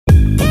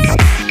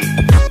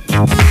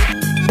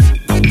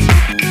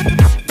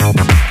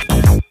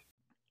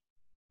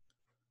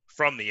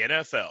from the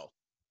NFL.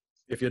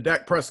 If you're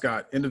Dak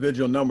Prescott,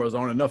 individual numbers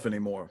aren't enough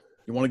anymore.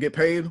 You want to get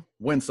paid?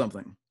 Win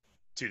something.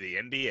 To the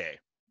NBA.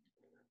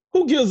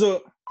 Who gives a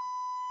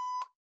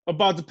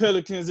about the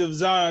Pelicans if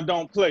Zion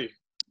don't play?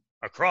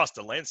 Across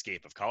the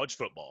landscape of college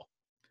football.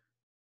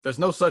 There's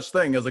no such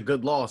thing as a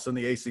good loss in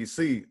the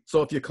ACC.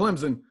 So if you're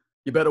Clemson,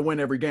 you better win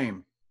every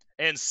game.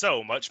 And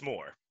so much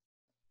more.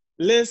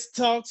 Let's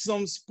talk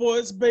some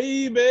sports,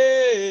 baby.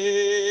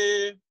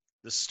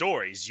 The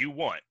stories you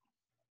want.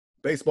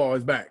 Baseball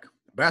is back.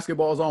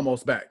 Basketball is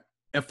almost back.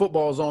 And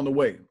football is on the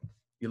way.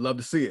 You love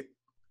to see it.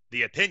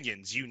 The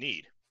opinions you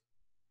need.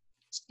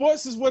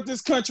 Sports is what this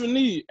country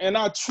needs, and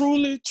I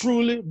truly,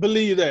 truly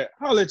believe that.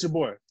 Holla at your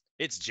boy.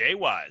 It's Jay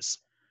Wise.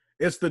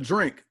 It's the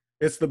drink,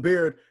 it's the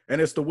beard, and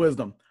it's the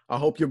wisdom. I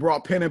hope you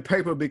brought pen and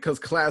paper because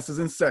class is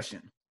in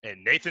session.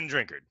 And Nathan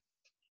Drinkard.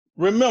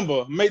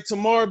 Remember, make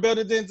tomorrow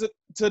better than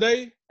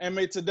today, and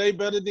make today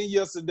better than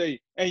yesterday.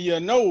 And you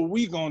know what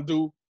we gonna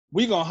do.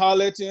 We gonna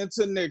holler at you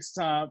until next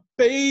time,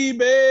 baby.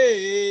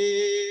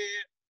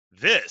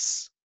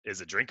 This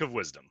is A Drink of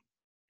Wisdom.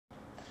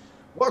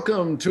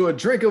 Welcome to A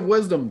Drink of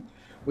Wisdom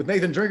with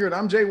Nathan Drinkard.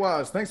 I'm Jay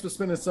Wise. Thanks for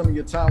spending some of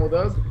your time with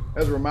us.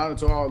 As a reminder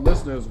to our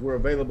listeners, we're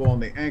available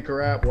on the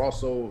Anchor app.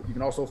 You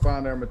can also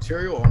find our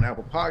material on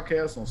Apple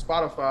Podcasts, on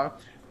Spotify.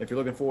 If you're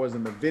looking for us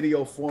in the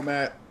video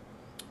format,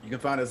 you can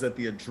find us at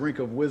the A Drink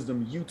of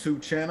Wisdom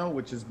YouTube channel,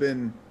 which has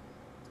been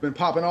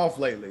popping off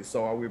lately.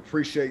 So we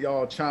appreciate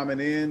y'all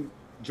chiming in,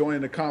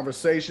 joining the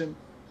conversation.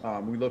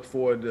 We look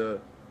forward to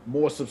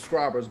more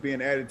subscribers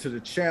being added to the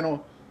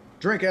channel.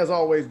 Drink, as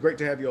always, great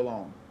to have you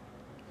along.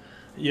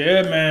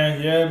 Yeah,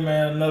 man.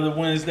 Another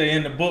Wednesday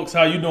in the books.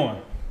 How you doing?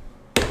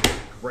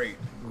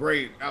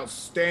 Great.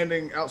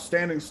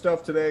 Outstanding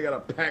stuff today. Got a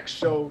packed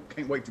show.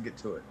 Can't wait to get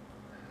to it.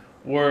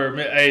 Word,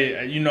 man. Hey,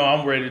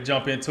 I'm ready to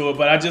jump into it,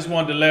 but I just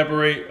wanted to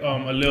elaborate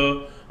a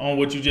little on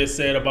what you just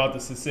said about the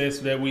success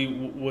that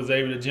we was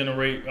able to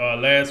generate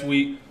last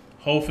week.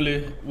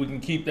 Hopefully, we can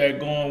keep that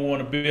going. We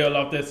want to build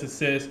off that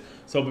success.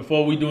 So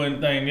before we do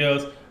anything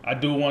else, I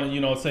do want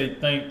to, say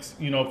thanks,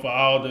 for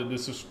all the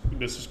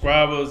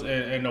subscribers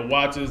and the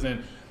watchers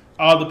and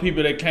all the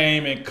people that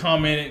came and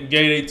commented and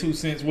gave their 2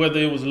 cents, whether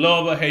it was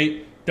love or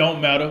hate, don't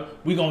matter.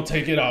 We're going to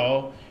take it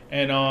all.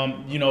 And,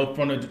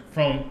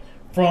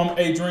 from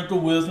A Drink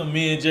of Wisdom,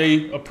 me and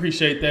Jay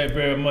appreciate that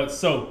very much.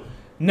 So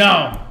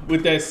now,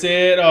 with that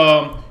said,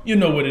 you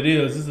know what it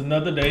is. It's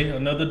another day,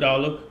 another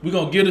dollar. We're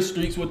going to give the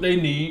streets what they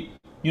need.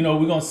 We're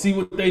going to see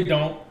what they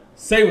don't,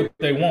 say what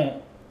they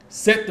want,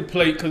 set the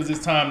plate because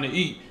it's time to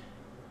eat.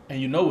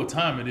 And you know what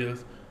time it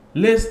is.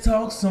 Let's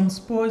talk some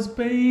sports,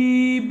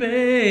 baby.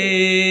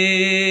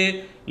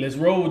 Let's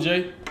roll,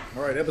 Jay.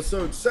 All right,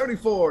 episode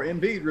 74.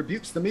 Embiid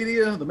rebukes the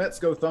media. The Mets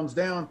go thumbs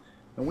down.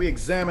 And we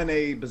examine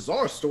a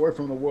bizarre story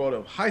from the world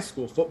of high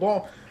school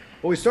football.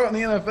 But we start in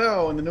the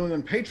NFL and the New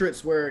England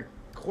Patriots, where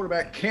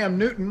quarterback Cam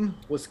Newton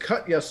was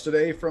cut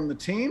yesterday from the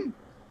team.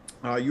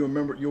 You'll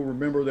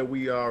remember that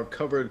we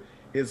covered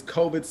his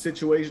COVID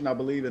situation, I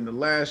believe, in the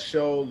last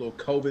show, a little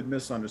COVID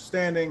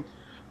misunderstanding.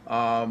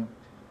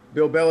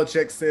 Bill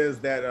Belichick says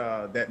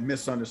that that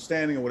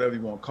misunderstanding, or whatever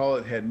you want to call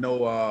it, had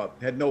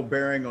no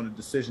bearing on the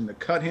decision to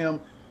cut him.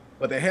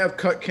 But they have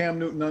cut Cam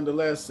Newton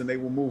nonetheless, and they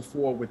will move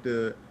forward with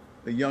the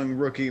young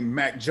rookie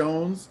Mac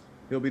Jones.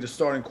 He'll be the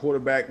starting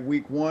quarterback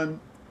week 1.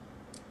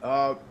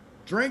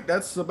 Drink,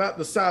 that's about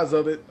the size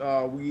of it.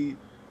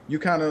 You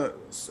kind of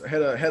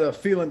had a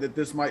feeling that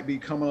this might be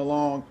coming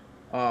along.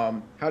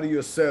 How do you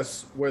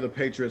assess where the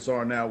Patriots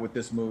are now with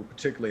this move,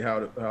 particularly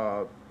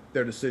how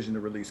their decision to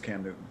release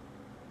Cam Newton?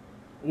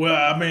 Well,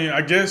 I mean,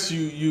 I guess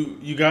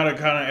you gotta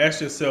kind of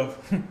ask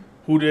yourself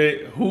who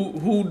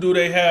do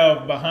they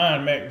have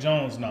behind Mac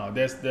Jones now?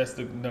 That's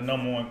the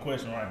number one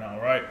question right now,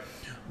 right?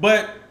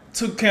 But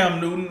to Cam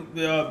Newton,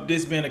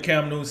 this being a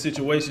Cam Newton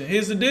situation,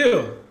 here's the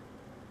deal.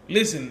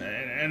 Listen,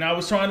 and I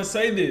was trying to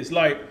say this,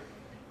 like,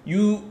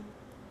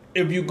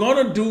 if you're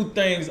gonna do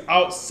things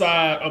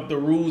outside of the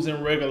rules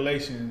and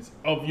regulations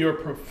of your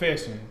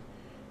profession,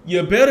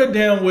 you better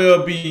damn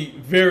well be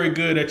very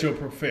good at your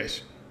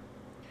profession.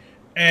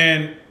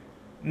 And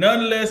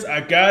nonetheless,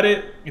 I got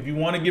it. If you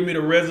want to give me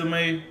the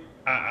resume,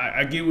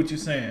 I get what you're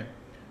saying.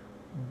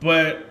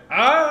 But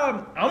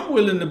I'm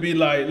willing to be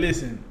like,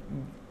 listen,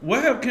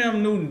 what have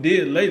Cam Newton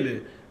did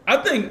lately? I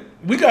think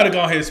we got to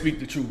go ahead and speak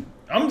the truth.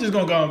 I'm just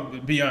going to go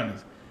and be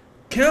honest.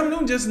 Cam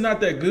Newton just not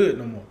that good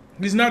no more.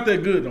 He's not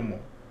that good no more.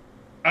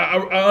 I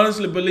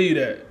honestly believe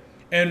that.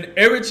 And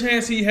every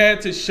chance he had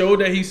to show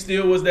that he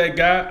still was that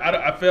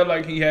guy, I felt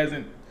like he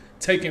hasn't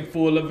taken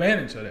full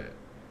advantage of that.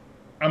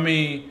 I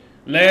mean,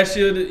 last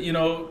year,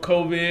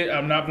 COVID,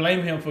 I'm not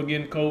blaming him for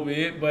getting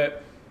COVID,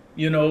 but,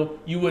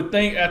 you would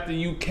think after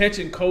you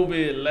catching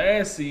COVID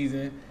last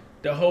season,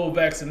 the whole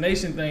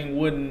vaccination thing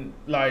wouldn't,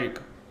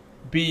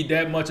 be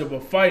that much of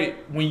a fight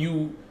when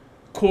you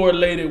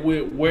correlate it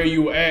with where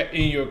you're at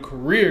in your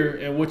career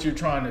and what you're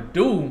trying to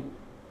do.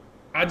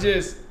 I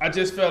just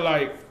felt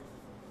like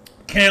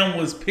Cam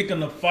was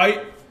picking a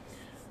fight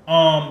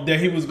that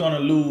he was gonna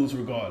lose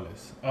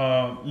regardless.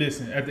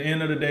 Listen, at the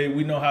end of the day,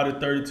 we know how the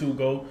 32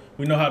 go.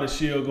 We know how the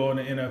shield go in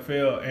the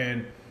NFL,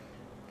 and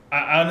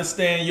I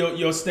understand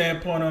your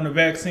standpoint on the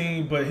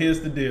vaccine, but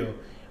here's the deal.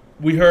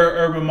 We heard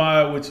Urban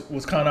Meyer, which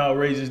was kind of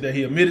outrageous that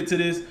he admitted to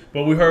this,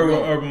 but we heard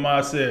what Urban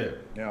Meyer said.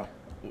 Yeah.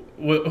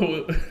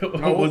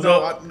 What's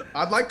up?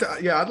 I'd like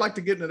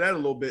to get into that a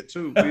little bit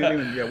too. We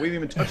didn't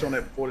even touch on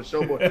that before the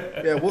show, but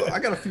I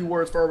got a few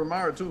words for Urban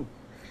Meyer too.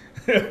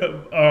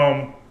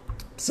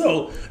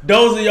 So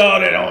those of y'all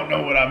that don't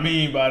know what I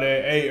mean by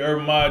that, hey,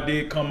 Urban Meyer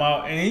did come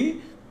out and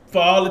he,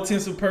 for all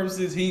intents and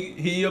purposes,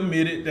 he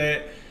admitted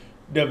that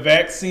the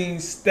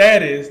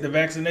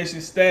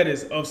vaccination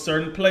status of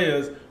certain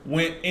players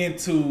went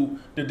into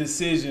the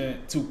decision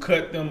to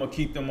cut them or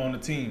keep them on the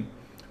team.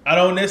 I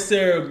don't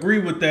necessarily agree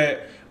with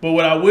that, but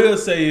what I will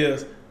say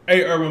is,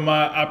 hey, Urban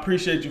Meyer, I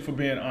appreciate you for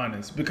being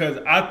honest, because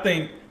I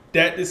think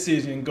that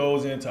decision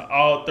goes into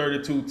all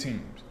 32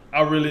 teams.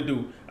 I really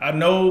do. I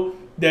know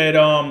that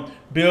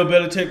Bill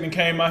Belichick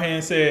came out here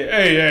and said,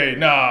 hey,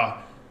 nah,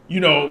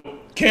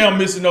 Cam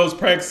missing those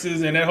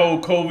practices and that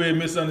whole COVID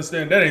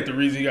misunderstanding, that ain't the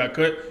reason he got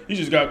cut. He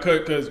just got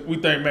cut because we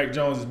think Mac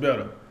Jones is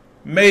better.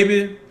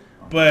 Maybe,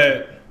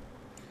 but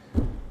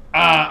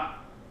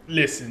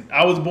listen,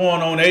 I was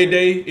born on a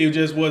day. It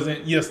just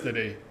wasn't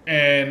yesterday.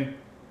 And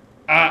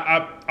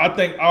I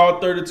think all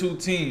 32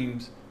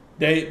 teams,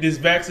 this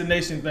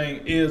vaccination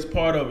thing is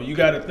part of it. You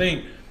got to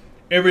think,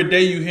 every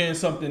day you're hearing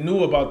something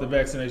new about the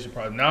vaccination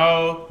process.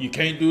 No, you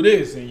can't do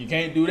this and you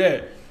can't do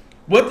that.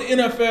 What the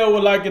NFL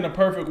would like in a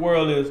perfect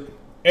world is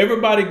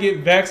everybody get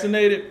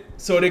vaccinated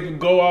so they can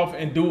go off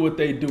and do what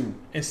they do,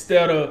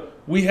 instead of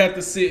we have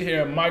to sit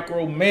here and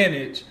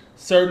micromanage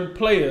certain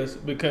players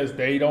because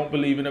they don't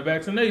believe in the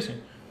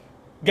vaccination.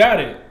 Got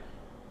it.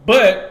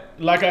 But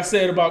like I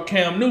said about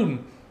Cam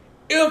Newton,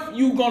 if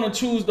you're going to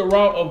choose the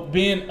route of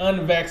being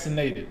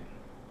unvaccinated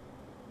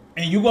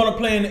and you're going to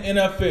play in the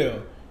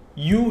NFL,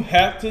 you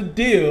have to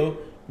deal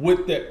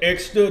with the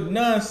extra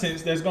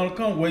nonsense that's gonna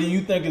come. Whether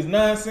you think it's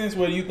nonsense,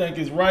 whether you think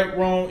it's right,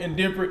 wrong,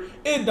 indifferent,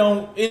 it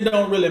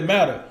don't really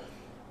matter.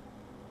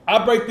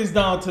 I break this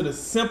down to the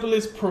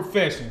simplest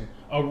profession,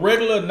 a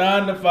regular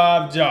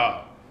 9-to-5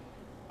 job.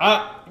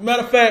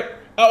 Matter of fact,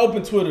 I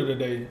opened Twitter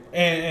today,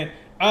 and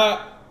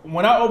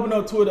when I open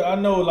up Twitter, I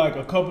know like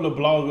a couple of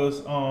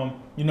bloggers,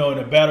 in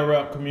the battle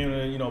rap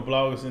community,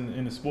 bloggers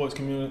in the sports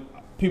community,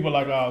 people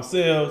like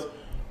ourselves.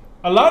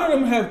 A lot of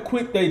them have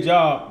quit their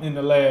job in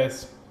the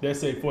last, let's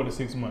say, 4 to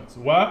 6 months.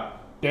 Why?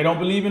 They don't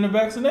believe in the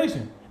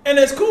vaccination. And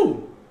that's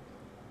cool.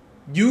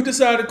 You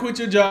decide to quit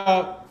your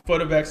job for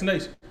the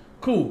vaccination.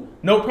 Cool.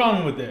 No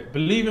problem with that.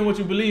 Believe in what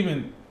you believe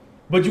in.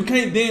 But you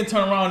can't then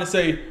turn around and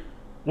say,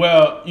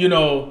 well,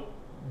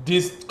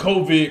 this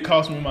COVID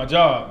cost me my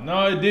job.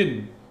 No, it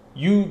didn't.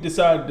 You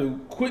decided to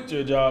quit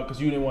your job because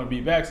you didn't want to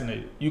be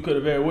vaccinated. You could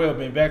have very well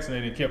been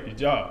vaccinated and kept your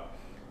job.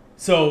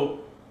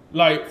 So,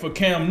 like for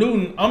Cam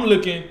Newton, I'm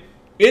looking,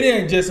 it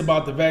ain't just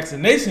about the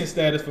vaccination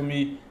status for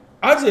me.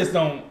 I just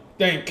don't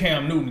think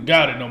Cam Newton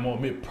got it no more,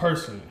 me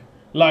personally.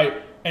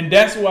 And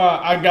that's why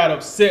I got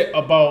upset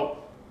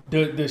about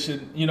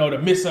the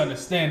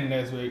misunderstanding,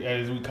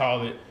 as we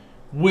call it,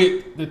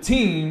 with the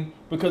team,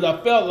 because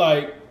I felt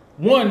like,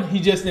 one, he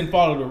just didn't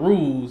follow the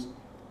rules.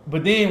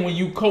 But then when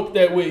you cope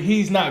that with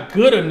he's not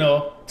good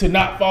enough to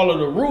not follow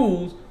the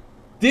rules,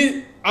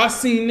 I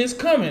seen this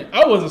coming.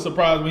 I wasn't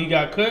surprised when he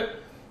got cut.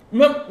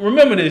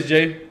 Remember this,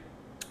 Jay.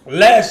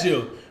 Last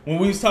year, when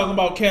we was talking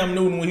about Cam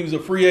Newton when he was a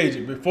free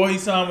agent, before he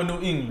signed with New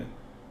England,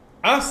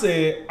 I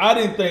said I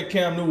didn't think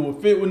Cam Newton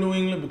would fit with New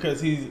England because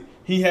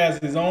he has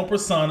his own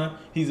persona.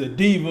 He's a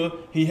diva.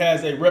 He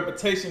has a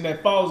reputation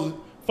that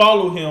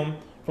follow him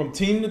from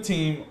team to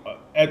team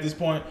at this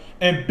point.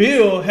 And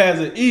Bill has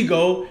an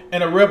ego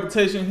and a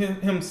reputation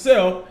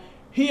himself.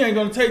 He ain't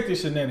going to take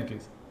this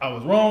shenanigans. I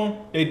was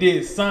wrong. They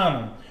did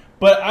sign him.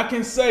 But I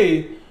can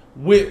say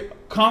with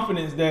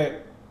confidence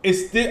that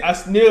I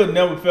still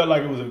never felt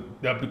like it was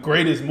the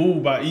greatest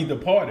move by either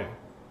party.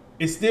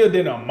 It still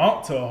didn't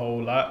amount to a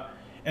whole lot.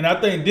 And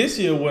I think this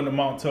year wouldn't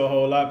amount to a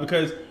whole lot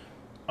because,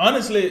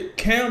 honestly,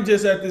 Cam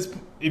just at this,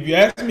 if you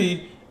ask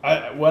me,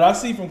 what I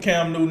see from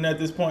Cam Newton at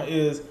this point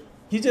is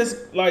he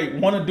just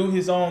want to do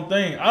his own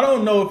thing. I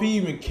don't know if he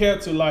even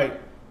cared to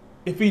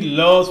if he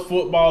loves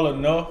football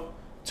enough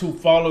to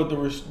follow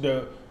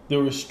the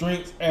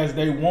restraints as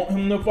they want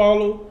him to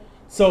follow.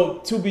 So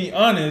to be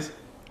honest,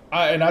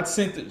 I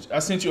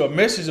sent you a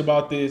message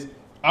about this.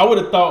 I would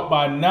have thought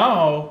by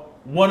now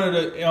one of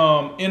the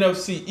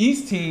NFC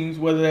East teams,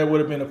 whether that would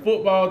have been a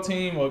football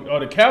team or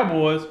the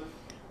Cowboys,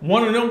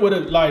 one of them would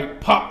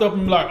have popped up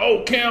and be like,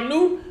 "Oh, Cam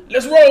Newton,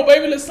 let's roll,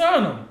 baby, let's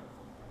sign him."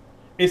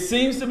 It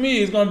seems to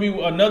me it's going to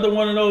be another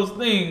one of those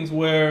things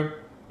where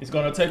it's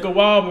going to take a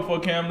while before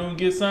Cam Newton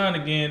gets signed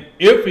again,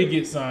 if he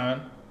gets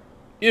signed,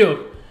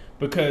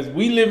 because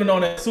we living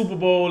on that Super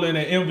Bowl and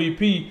the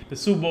MVP, the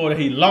Super Bowl that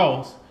he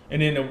lost,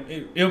 and then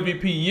the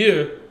MVP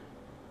year.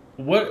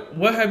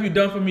 What have you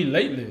done for me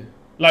lately?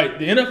 The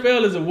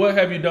NFL is a what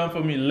have you done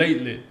for me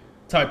lately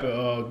type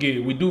of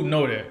gig. We do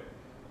know that.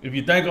 If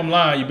you think I'm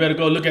lying, you better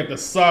go look at the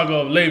saga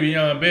of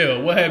Le'Veon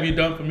Bell. What have you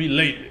done for me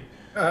lately?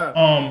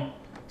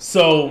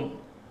 So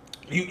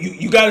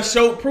you got to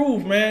show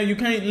proof, man. You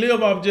can't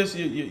live off just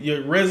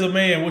your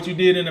resume and what you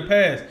did in the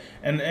past.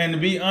 And to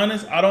be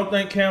honest, I don't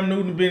think Cam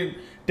Newton been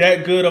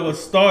that good of a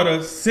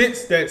starter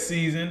since that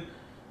season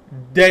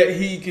that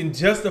he can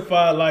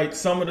justify like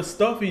some of the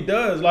stuff he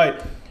does.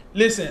 Like,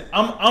 listen,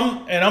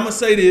 I'm gonna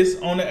say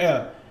this on the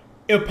air.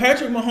 If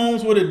Patrick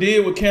Mahomes would have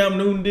did what Cam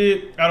Newton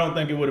did, I don't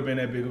think it would have been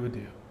that big of a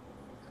deal.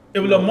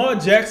 If Lamar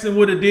Jackson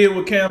would have did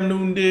what Cam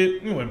Newton did,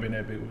 it wouldn't have been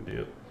that big of a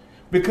deal.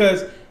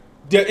 Because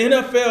the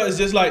NFL is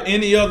just like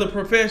any other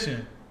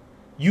profession.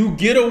 You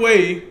get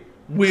away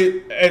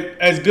with,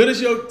 as good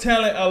as your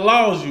talent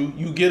allows you,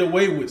 you get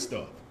away with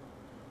stuff.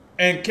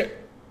 And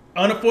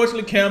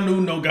unfortunately, Cam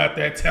Newton don't got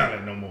that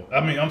talent no more. I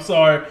mean, I'm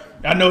sorry.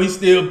 I know he's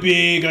still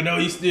big. I know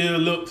he still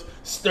looks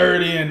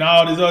sturdy and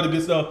all this other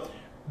good stuff.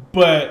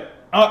 But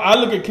I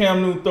look at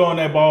Cam Newton throwing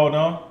that ball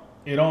down.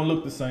 It don't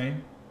look the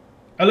same.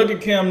 I look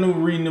at Cam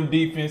Newton reading them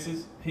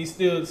defenses. He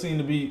still seemed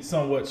to be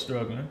somewhat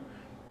struggling.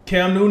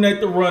 Cam Newton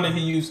ain't the runner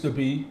he used to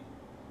be.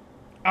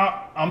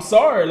 I'm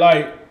sorry.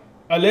 Like,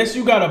 unless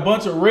you got a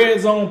bunch of red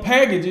zone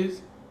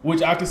packages,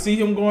 which I can see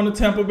him going to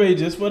Tampa Bay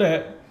just for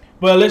that.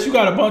 But unless you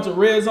got a bunch of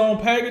red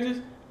zone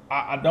packages,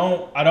 I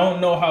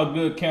don't know how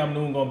good Cam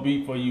Newton gonna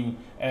be for you,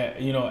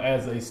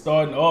 as a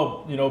starting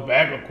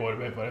backup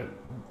quarterback for that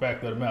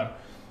fact of the matter.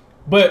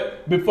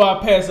 But before I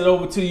pass it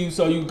over to you,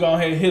 so you can go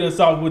ahead and hit us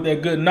off with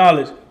that good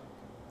knowledge,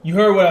 you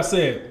heard what I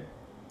said.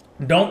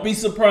 Don't be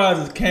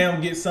surprised if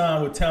Cam gets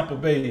signed with Tampa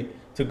Bay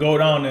to go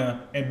down there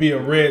and be a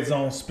red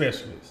zone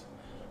specialist.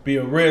 Be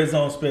a red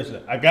zone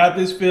specialist. I got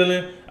this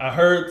feeling. I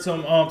heard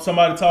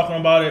somebody talking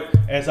about it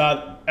as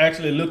I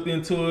actually looked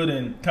into it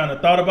and kind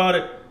of thought about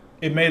it.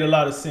 It made a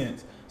lot of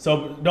sense.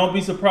 So don't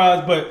be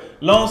surprised. But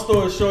long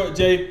story short,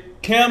 Jay,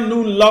 Cam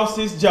Newton lost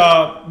his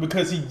job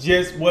because he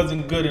just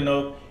wasn't good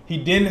enough. He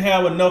didn't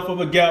have enough of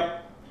a gap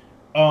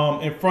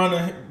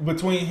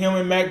between him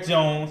and Mac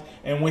Jones.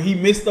 And when he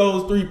missed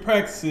those 3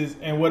 practices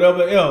and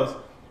whatever else,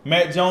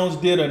 Mac Jones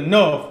did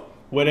enough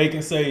where they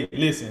can say,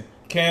 listen,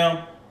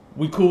 Cam,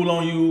 we cool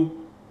on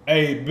you.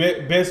 Hey,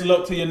 best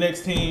luck to your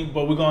next team,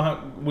 but we're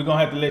gonna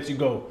have to let you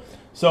go.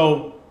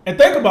 So, and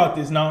think about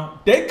this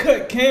now. They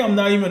cut Cam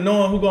not even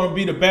knowing who's gonna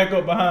be the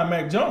backup behind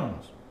Mac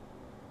Jones.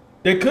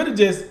 They could have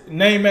just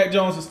named Mac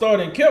Jones the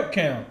starter and kept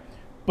Cam,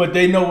 but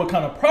they know what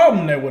kind of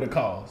problem that would have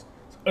caused.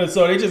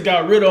 So they just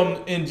got rid of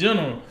him in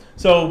general.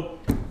 So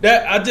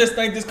that I just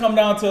think this come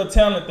down to a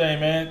talent thing,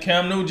 man.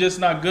 Cam Newton just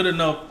not good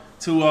enough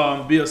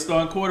to be a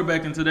starting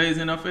quarterback in today's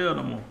NFL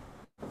no more.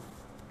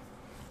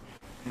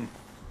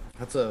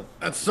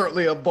 That's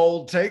certainly a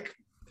bold take.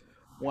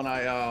 One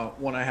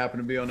I happen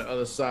to be on the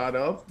other side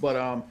of, but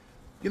I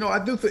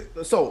do think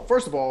so.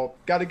 First of all,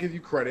 got to give you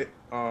credit.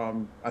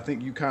 I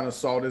think you kind of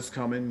saw this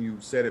coming. You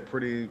said it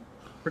pretty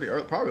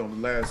early, probably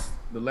on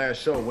the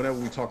last show. Whenever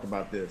we talked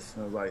about this,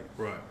 I was like,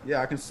 right,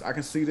 yeah, I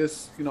can see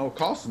this,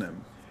 costing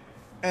him.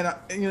 And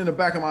in the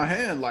back of my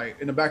head,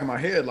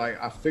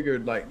 I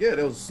figured, like, yeah,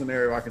 there was a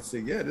scenario I could see.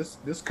 Yeah,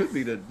 this could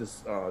be the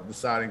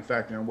deciding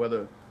factor in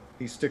whether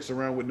he sticks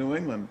around with New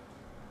England.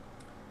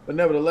 But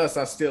nevertheless,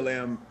 I still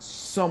am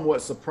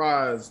somewhat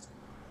surprised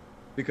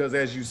because,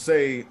 as you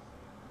say,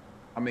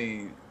 I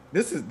mean,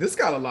 this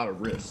got a lot of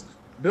risk.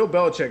 Bill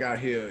Belichick out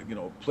here,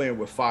 playing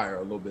with fire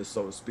a little bit,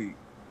 so to speak.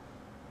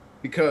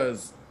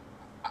 Because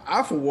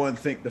I, for one,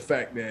 think the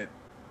fact that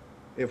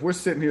if we're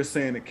sitting here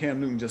saying that Cam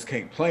Newton just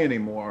can't play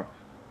anymore,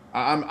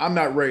 I'm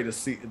not ready to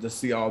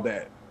see all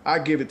that. I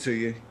give it to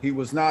you. He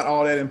was not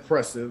all that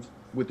impressive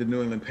with the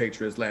New England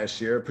Patriots last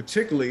year,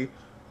 particularly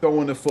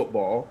throwing the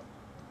football.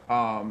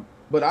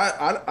 But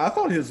I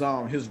thought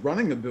his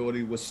running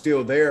ability was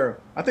still there.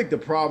 I think the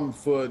problem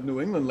for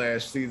New England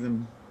last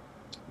season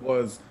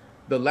was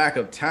the lack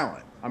of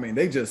talent. I mean,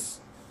 they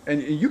just –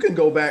 and you can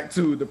go back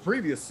to the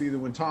previous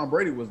season when Tom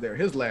Brady was there,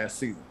 his last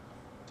season.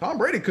 Tom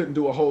Brady couldn't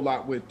do a whole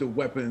lot with the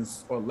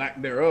weapons or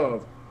lack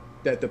thereof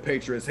that the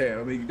Patriots had.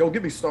 I mean, don't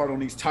get me started on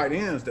these tight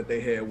ends that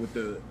they had with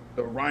the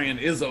Ryan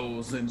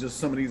Izzos and just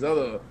some of these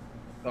other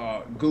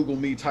Google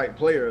Me type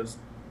players.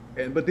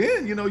 But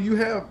then, you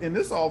have in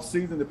this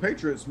offseason, the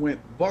Patriots went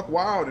buck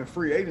wild in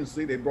free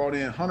agency. They brought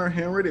in Hunter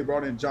Henry. They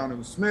brought in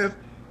Jonathan Smith,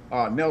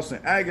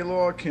 Nelson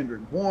Aguilar,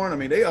 Kendrick Bourne. I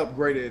mean, they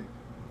upgraded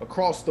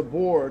across the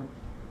board.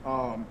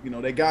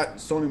 They got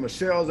Sony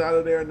Michel's out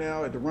of there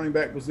now at the running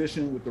back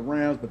position with the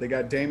Rams, but they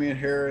got Damian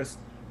Harris.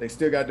 They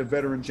still got the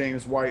veteran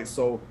James White.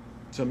 So,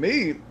 to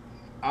me,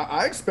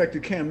 I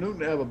expected Cam Newton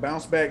to have a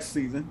bounce back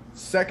season,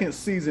 second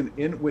season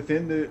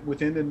within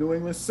the New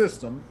England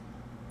system.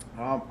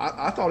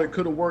 I thought it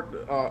could have worked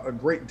a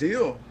great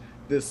deal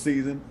this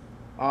season,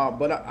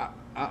 but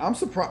I'm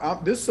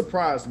surprised. This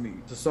surprised me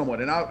to somewhat,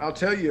 and I'll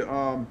tell you,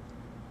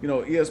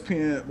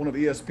 ESPN, one of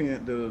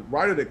ESPN, the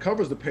writer that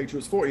covers the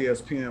Patriots for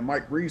ESPN,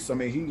 Mike Reese. I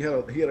mean,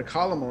 he had a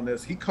column on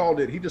this. He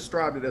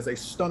described it as a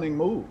stunning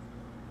move.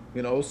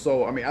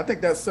 So I mean, I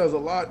think that says a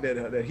lot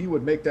that he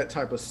would make that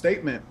type of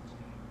statement.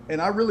 And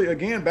I really,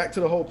 again, back to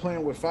the whole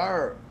playing with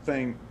fire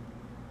thing.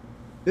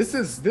 this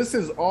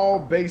is all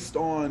based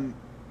on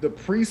the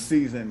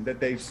preseason that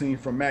they've seen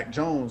from Mac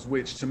Jones,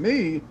 which to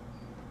me,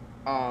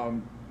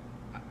 um,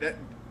 that,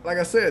 like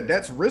I said,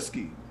 that's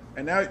risky.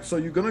 And now, so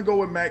you're gonna go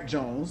with Mac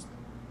Jones.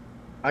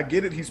 I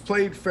get it; he's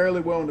played fairly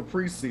well in the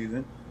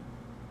preseason.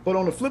 But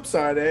on the flip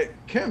side of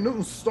that, Cam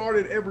Newton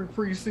started every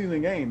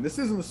preseason game. This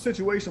isn't a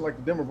situation like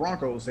the Denver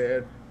Broncos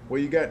had, where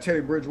you got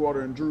Teddy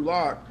Bridgewater and Drew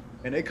Lock,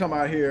 and they come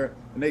out here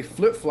and they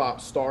flip-flop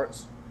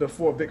starts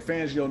before Vic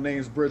Fangio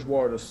names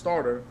Bridgewater the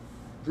starter.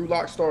 Drew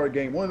Lock started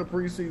game 1 of the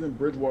preseason,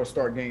 Bridgewater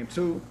started game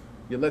 2.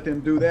 You let them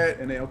do that,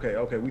 and then,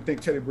 okay, we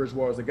think Teddy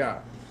Bridgewater is the guy.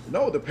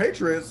 No, the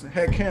Patriots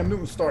had Cam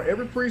Newton start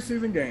every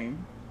preseason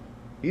game.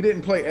 He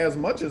didn't play as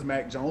much as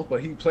Mac Jones,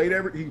 but he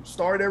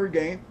started every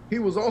game. He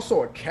was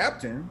also a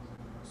captain.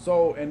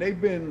 So, and they've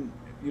been,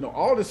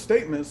 all the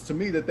statements to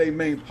me that they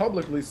made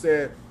publicly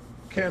said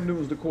Cam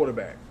Newton's the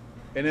quarterback.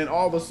 And then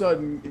all of a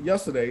sudden,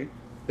 yesterday,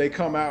 they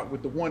come out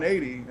with the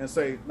 180 and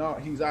say, no,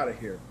 he's out of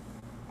here.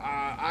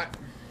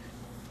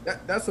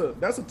 That's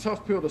a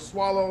tough pill to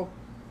swallow.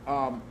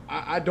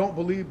 I don't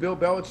believe Bill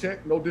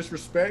Belichick, no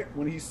disrespect,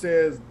 when he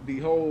says the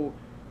whole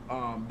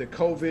the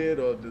COVID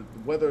or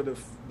whether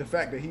the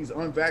fact that he's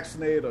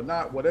unvaccinated or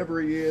not, whatever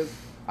he is,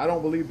 I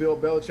don't believe Bill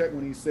Belichick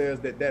when he says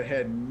that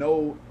had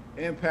no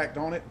impact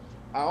on it.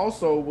 I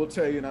also will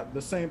tell you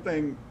the same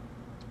thing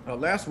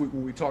last week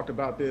when we talked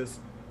about this.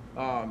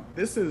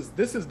 This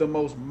is the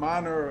most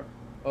minor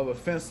of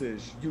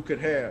offenses you could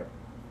have.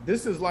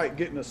 This is like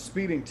getting a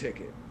speeding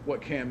ticket,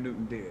 what Cam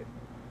Newton did.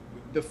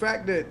 The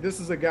fact that this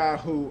is a guy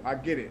who, I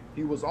get it,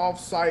 he was off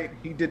site,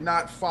 he did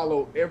not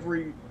follow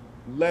every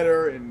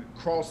letter and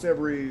cross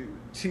every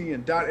T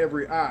and dot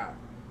every I.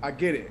 I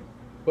get it.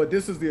 But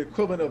this is the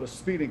equivalent of a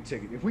speeding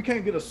ticket. If we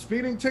can't get a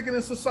speeding ticket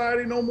in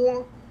society no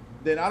more,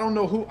 then I don't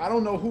know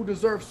who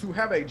deserves to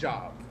have a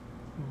job.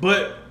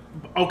 But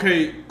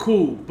okay,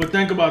 cool. But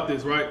think about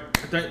this, right?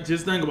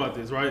 Just think about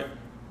this, right?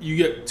 You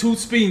get 2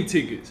 speeding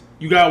tickets.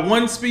 You got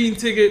 1 speeding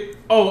ticket.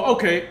 Oh,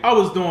 okay. I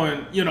was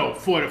doing,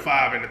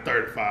 45 and a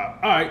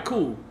 35. All right,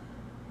 cool.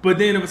 But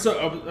then if it's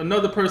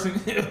another person,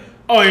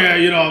 oh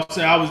yeah, what I'm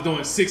saying, I was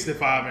doing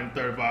 65 and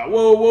 35.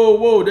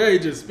 Whoa, that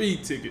ain't just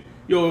speed ticket.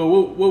 Yo,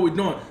 what we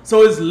doing?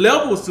 So it's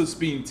levels to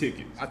speeding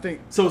tickets. I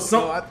think so.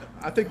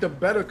 I think the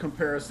better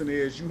comparison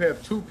is you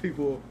have 2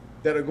 people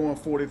that are going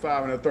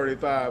 45 and a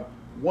 35.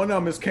 One of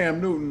them is Cam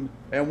Newton,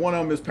 and one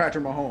of them is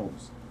Patrick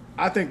Mahomes.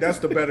 I think that's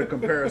the better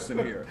comparison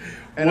here.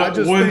 And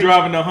one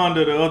driving the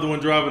Honda, the other one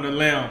driving the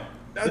Lamb.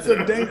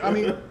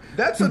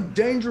 That's a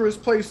dangerous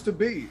place to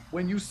be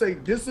when you say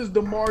this is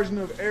the margin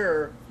of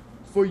error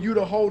for you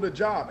to hold a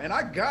job. And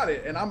I got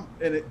it.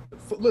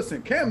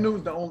 Listen, Cam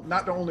Newton's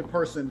not the only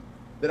person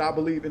that I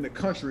believe in the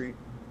country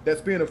that's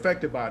being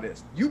affected by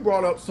this. You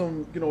brought up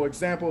some,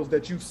 examples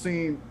that you've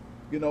seen,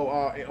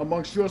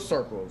 amongst your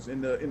circles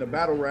in the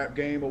battle rap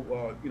game,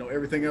 or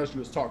everything else you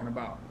was talking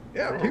about.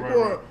 Yeah,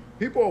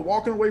 people are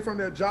walking away from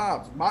their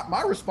jobs.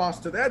 My response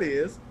to that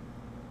is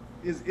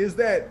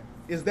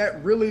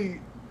that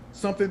really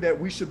something that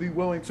we should be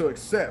willing to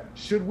accept?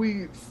 Should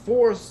we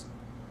force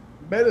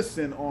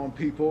medicine on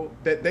people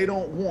that they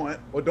don't want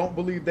or don't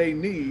believe they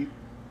need?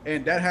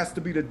 And that has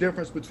to be the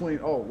difference between,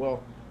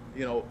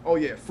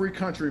 free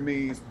country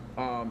means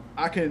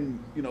I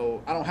can,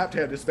 I don't have to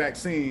have this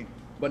vaccine,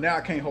 but now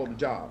I can't hold a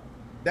job.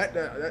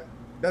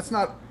 That's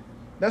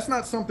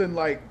not something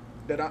like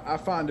that I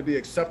find to be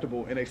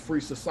acceptable in a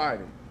free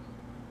society.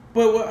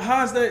 But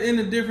how's that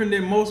any different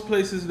than most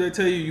places that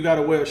tell you got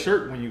to wear a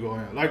shirt when you go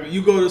in? Like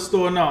you go to the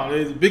store now,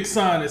 there's a big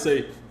sign that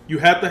say you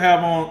have to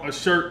have on a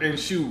shirt and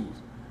shoes.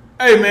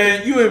 Hey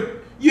man,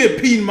 you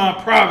impeding my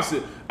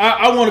privacy.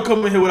 I want to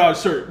come in here without a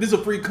shirt. This is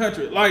a free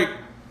country. Like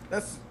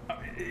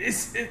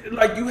it's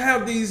like you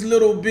have these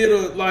little bit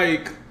of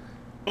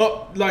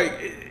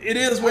it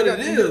is what it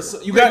is.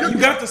 You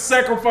got to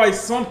sacrifice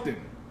something.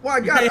 Well, I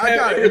got it.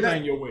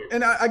 Everything your way.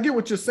 And I get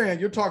what you're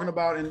saying. You're talking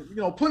about,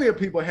 and plenty of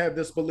people have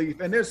this belief,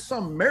 and there's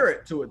some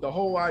merit to it. The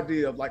whole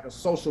idea of like a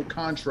social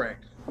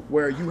contract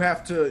where you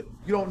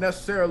don't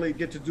necessarily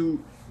get to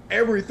do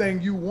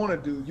everything you want to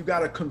do. You got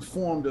to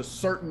conform to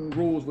certain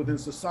rules within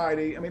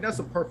society. I mean, that's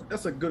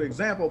a good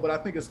example, but I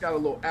think it's got a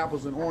little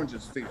apples and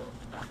oranges feel.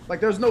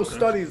 Like there's no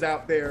studies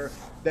out there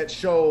that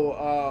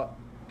show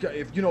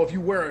if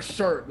you wear a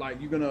shirt, like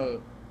you're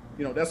gonna.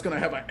 That's going to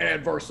have an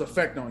adverse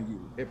effect on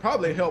you. It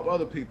probably help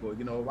other people.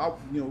 If I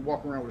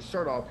walk around with a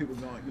shirt off, people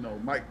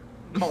going, might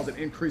cause an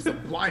increase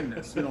of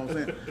blindness. You know what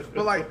I'm saying?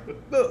 But like,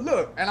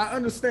 look, and I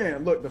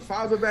understand. Look, the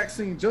Pfizer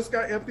vaccine just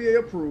got FDA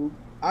approved.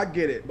 I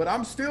get it, but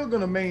I'm still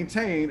going to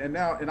maintain. And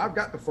I've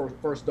got the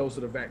first dose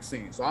of the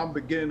vaccine, so I'm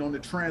beginning on the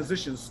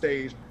transition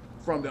stage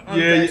from the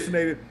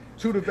unvaccinated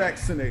to the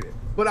vaccinated.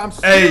 But I'm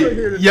still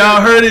here to y'all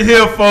heard it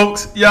here,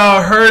 folks.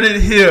 Y'all heard it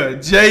here.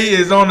 Jay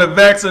is on the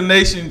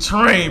vaccination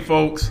train,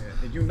 folks.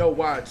 And you know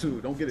why,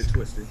 too. Don't get it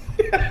twisted.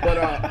 But,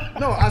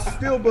 no, I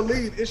still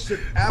believe it should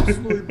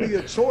absolutely be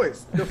a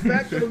choice. The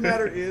fact of the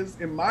matter is,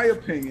 in my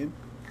opinion,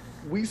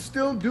 we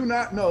still do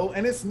not know,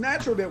 and it's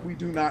natural that we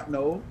do not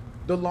know,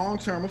 the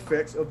long-term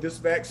effects of this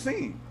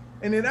vaccine.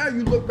 And then now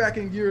you look back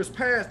in years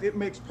past, it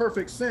makes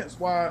perfect sense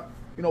why,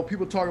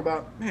 people talk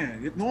about,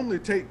 man, it normally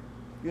take,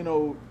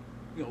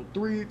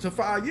 3 to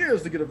 5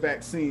 years to get a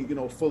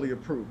vaccine, fully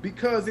approved,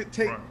 because it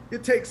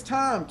takes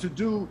time to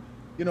do,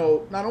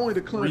 not only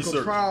the clinical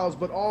research, trials,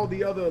 but all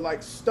the other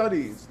like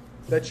studies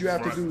that you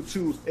have to do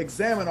to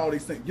examine all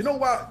these things. You know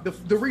why?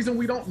 The reason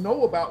we don't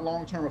know about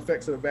long-term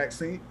effects of the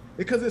vaccine,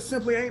 because it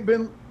simply ain't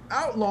been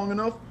out long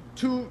enough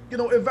to,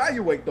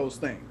 evaluate those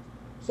things.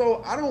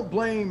 So I don't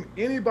blame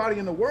anybody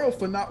in the world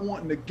for not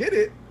wanting to get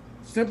it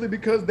simply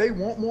because they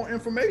want more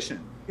information.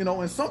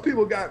 And some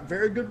people got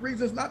very good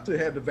reasons not to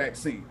have the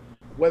vaccine,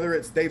 whether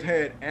it's they've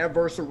had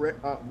adverse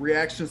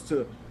reactions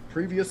to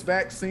previous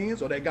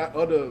vaccines, or they got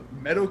other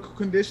medical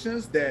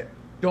conditions that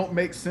don't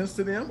make sense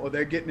to them, or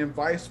they're getting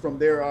advice from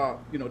their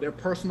their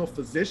personal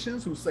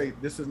physicians who say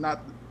this is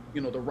not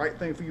the right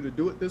thing for you to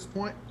do at this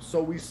point,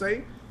 so we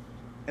say.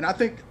 And I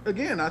think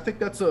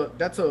that's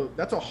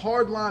a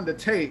hard line to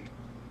take,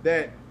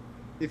 that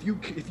if you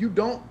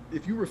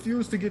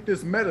refuse to get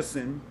this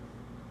medicine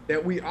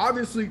that we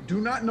obviously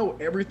do not know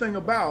everything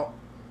about,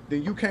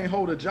 then you can't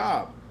hold a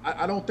job.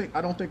 I don't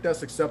think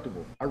that's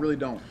acceptable. I really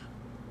don't.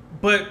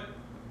 But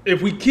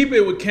if we keep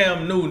it with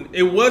Cam Newton,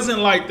 it wasn't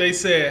like they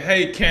said,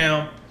 hey,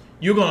 Cam,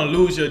 you're going to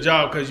lose your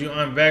job because you're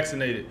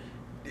unvaccinated.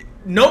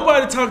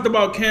 Nobody talked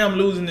about Cam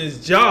losing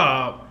his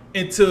job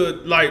until,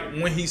 like,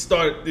 when he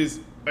started this,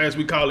 as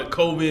we call it,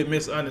 COVID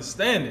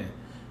misunderstanding.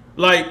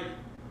 Like,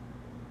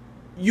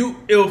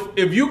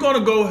 if you're going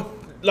to go,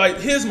 like,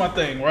 here's my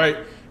thing, right?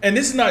 And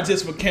this is not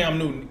just for Cam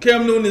Newton.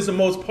 Cam Newton is the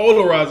most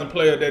polarizing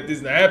player that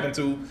this happened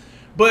to.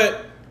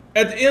 But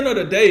at the end of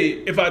the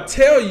day, if I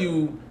tell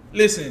you,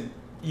 listen,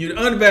 you're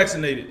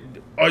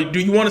unvaccinated, or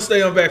do you want to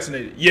stay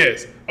unvaccinated?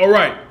 Yes. All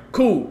right,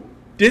 cool.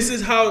 This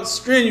is how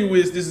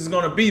strenuous this is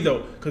going to be,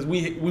 though, because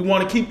we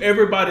want to keep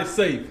everybody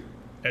safe,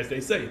 as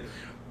they say.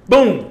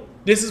 Boom.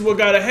 This is what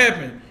got to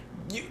happen.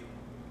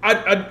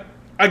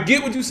 I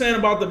get what you're saying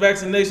about the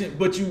vaccination,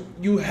 but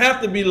you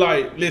have to be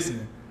like,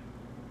 listen,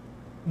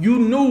 you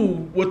knew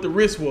what the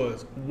risk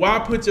was. Why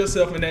put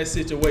yourself in that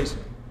situation?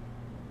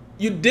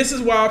 This is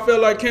why I felt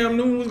like Cam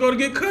Newton was going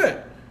to get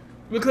cut.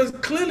 Because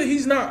clearly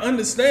he's not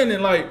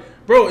understanding, like,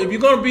 bro, if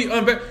you're going to be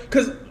unvaccinated,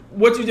 because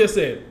what you just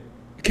said,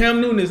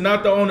 Cam Newton is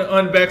not the only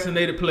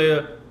unvaccinated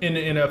player in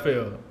the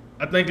NFL.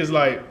 I think it's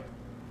like,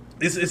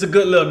 it's a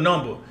good little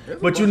number.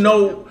 But you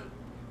know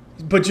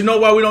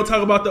why we don't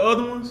talk about the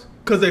other ones?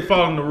 Because they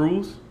following the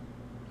rules.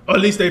 Or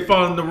at least they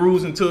following the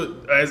rules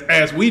until,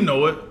 as we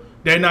know it,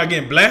 they're not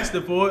getting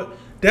blasted for it.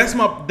 That's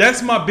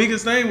my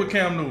biggest thing with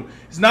Cam Newton.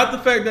 It's not the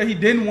fact that he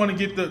didn't want to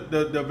get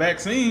the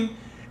vaccine.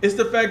 It's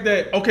the fact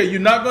that, okay, you're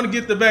not going to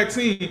get the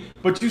vaccine,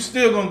 but you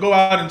still going to go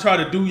out and try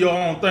to do your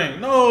own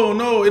thing.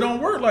 No, it don't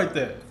work like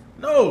that.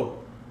 No.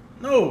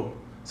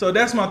 So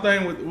that's my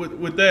thing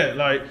with that.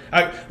 Like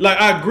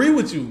I agree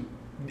with you.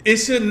 It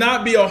should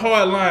not be a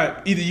hard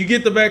line. Either you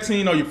get the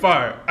vaccine or you're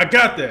fired. I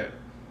got that.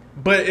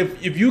 But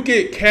if you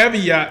get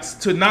caveats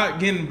to not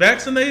getting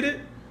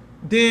vaccinated,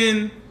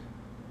 then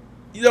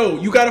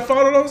you got to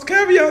follow those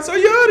caveats or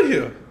you're out of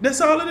here. That's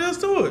all it is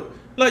to it.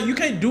 Like, you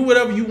can't do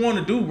whatever you want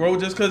to do, bro,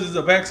 just because it's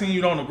a vaccine you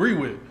don't agree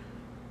with.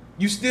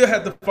 You still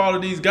have to follow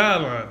these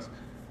guidelines.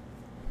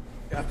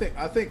 I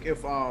think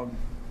if I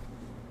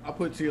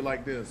put it to you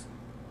like this,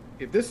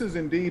 if this is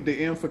indeed the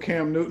end for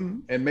Cam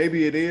Newton, and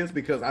maybe it is,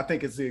 because I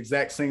think it's the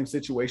exact same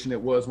situation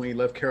it was when he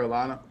left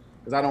Carolina.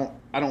 Because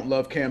I don't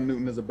love Cam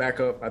Newton as a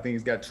backup. I think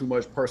he's got too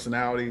much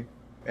personality,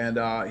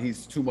 and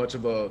he's too much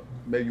of a,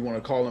 maybe you want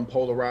to call him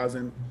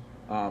polarizing.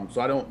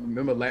 So I don't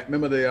remember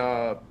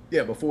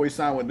before he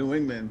signed with New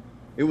England,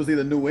 it was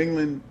either New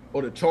England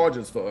or the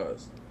Chargers for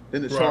us.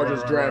 Then the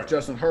Chargers draft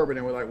Justin Herbert,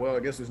 and we're like, well, I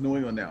guess it's New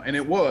England now. And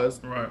it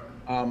was. Right.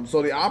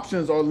 So the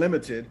options are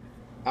limited.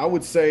 I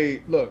would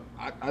say, look,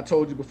 I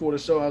told you before the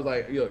show, I was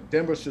like, look,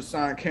 Denver should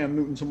sign Cam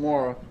Newton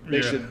tomorrow.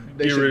 They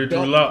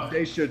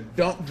should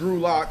dump Drew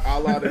Lock, a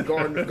la the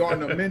Gardner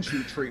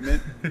Minshew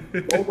treatment.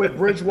 Go with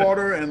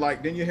Bridgewater, and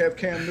then you have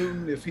Cam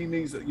Newton if he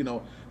needs it.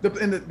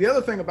 The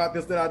other thing about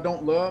this that I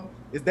don't love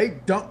is they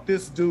dumped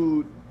this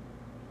dude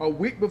a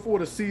week before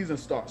the season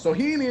starts. So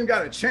he ain't even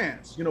got a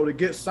chance, to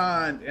get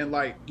signed and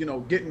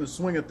get in the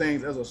swing of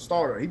things as a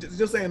starter. He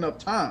just ain't enough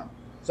time.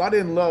 So I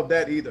didn't love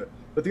that either.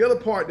 But the other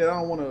part that I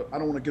don't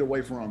want to get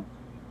away from,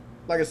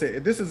 like I said,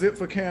 if this is it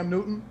for Cam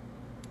Newton,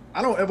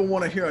 I don't ever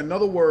want to hear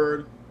another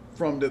word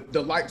from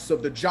the likes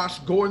of the Josh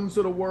Gordons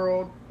of the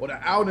world or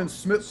the Alden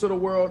Smiths of the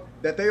world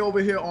that they over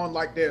here on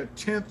their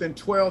 10th and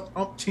 12th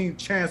umpteenth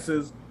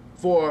chances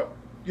for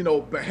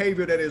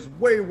behavior that is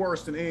way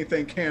worse than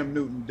anything Cam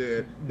Newton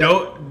did.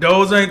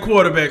 Those ain't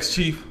quarterbacks,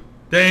 Chief.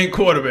 They ain't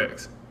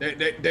quarterbacks.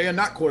 They are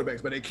not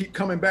quarterbacks, but they keep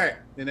coming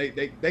back, and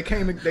they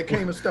can't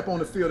even step on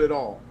the field at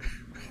all.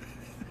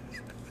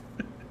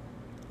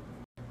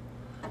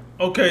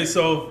 Okay,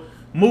 so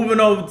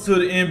moving over to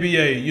the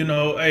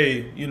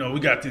NBA, we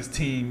got this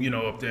team,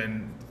 up there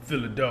in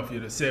Philadelphia,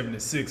 the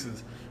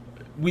 76ers.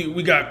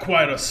 We got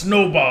quite a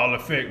snowball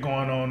effect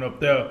going on up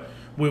there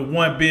with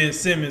one Ben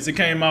Simmons. It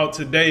came out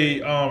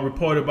today,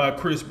 reported by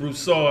Chris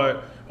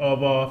Broussard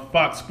of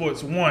Fox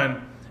Sports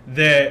 1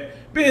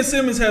 that Ben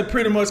Simmons had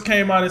pretty much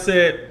came out and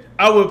said,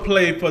 I would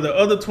play for the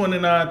other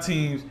 29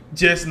 teams,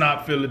 just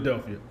not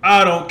Philadelphia.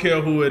 I don't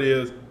care who it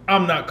is.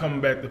 I'm not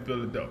coming back to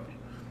Philadelphia.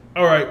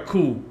 All right,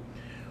 cool.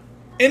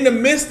 In the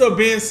midst of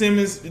Ben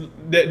Simmons,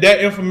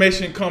 that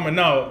information coming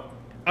out,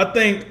 I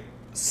think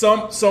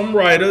some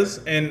writers,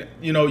 and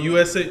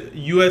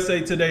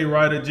USA Today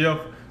writer Jeff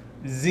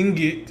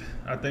Zingit,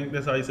 I think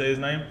that's how you say his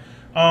name,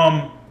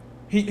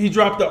 he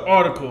dropped an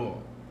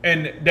article,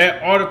 and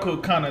that article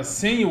kind of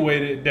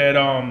insinuated that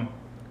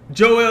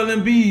Joel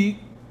Embiid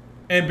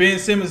and Ben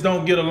Simmons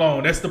don't get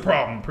along. That's the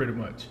problem, pretty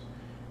much.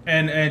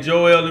 And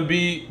Joel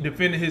Embiid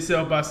defended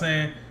himself by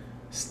saying,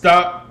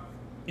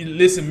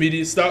 listen,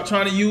 media, stop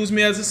trying to use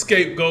me as a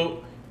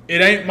scapegoat. It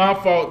ain't my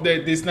fault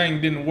that this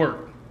thing didn't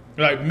work.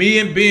 Like, me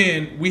and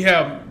Ben, we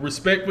have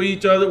respect for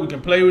each other. We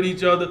can play with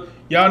each other.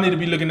 Y'all need to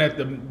be looking at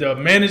the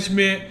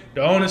management,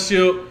 the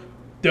ownership,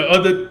 the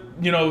other,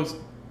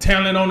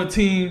 talent on the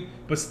team.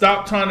 But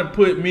stop trying to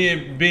put me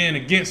and Ben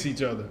against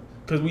each other,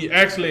 because we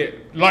actually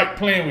like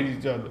playing with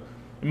each other.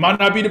 It might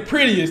not be the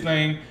prettiest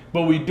thing,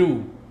 but we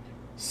do.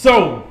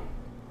 So,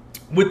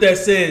 with that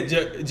said,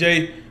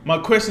 Jay, my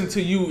question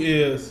to you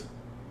is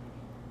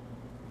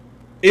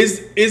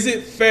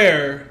it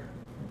fair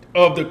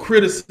of the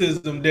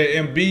criticism that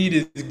Embiid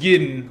is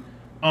getting,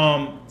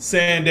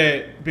 saying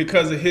that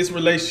because of his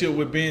relationship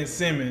with Ben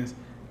Simmons,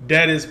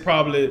 that is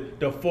probably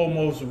the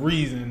foremost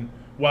reason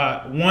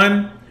why,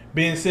 one,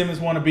 Ben Simmons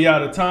want to be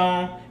out of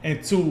town,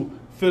 and two,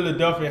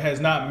 Philadelphia has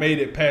not made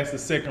it past the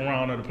second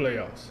round of the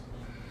playoffs?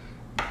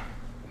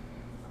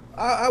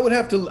 I would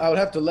have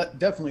to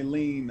definitely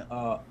lean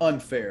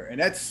unfair,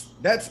 and that's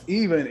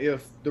even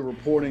if the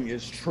reporting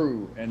is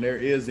true and there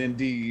is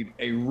indeed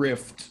a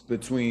rift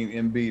between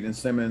Embiid and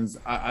Simmons.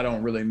 I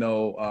don't really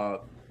know.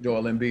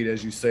 Joel Embiid,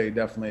 as you say,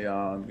 definitely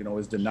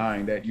is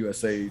denying that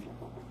USA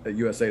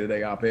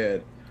Today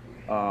op-ed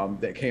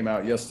that came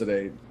out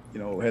yesterday.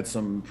 Had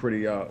some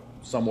pretty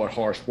somewhat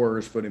harsh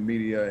words for the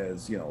media,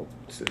 as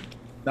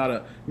not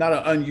an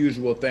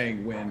unusual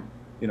thing when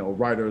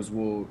writers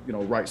will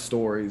write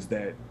stories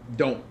that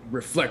don't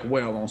reflect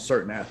well on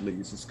certain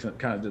athletes. It's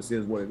kind of just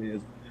is what it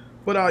is.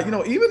 But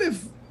even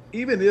if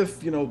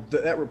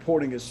that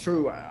reporting is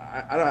true,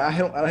 I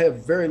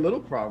have very little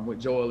problem with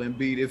Joel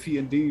Embiid if he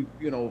indeed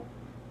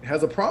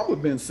has a problem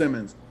with Ben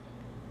Simmons.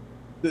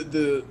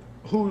 The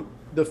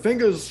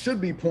fingers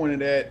should be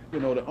pointed at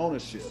the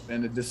ownership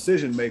and the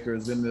decision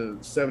makers in the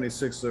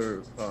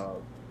 76er,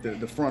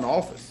 the front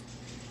office.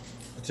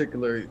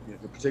 Particularly,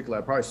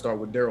 I'd probably start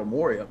with Daryl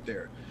Morey up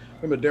there.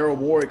 Remember, Daryl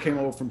Morey came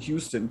over from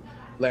Houston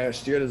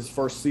last year. This is his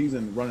first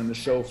season running the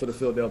show for the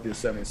Philadelphia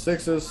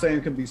 76ers.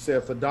 Same can be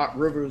said for Doc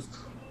Rivers.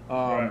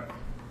 Right.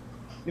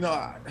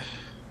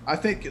 I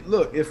think,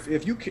 look,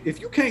 if you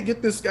can't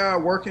get this guy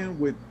working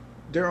with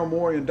Daryl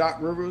Morey and Doc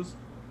Rivers,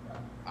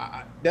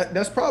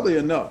 that's probably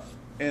enough.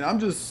 And I'm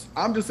just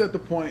at the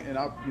point, and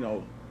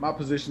my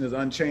position is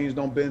unchanged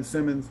on Ben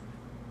Simmons.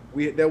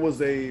 There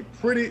was a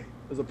pretty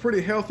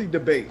healthy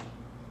debate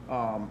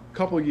a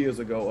couple of years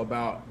ago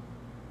about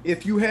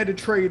if you had to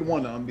trade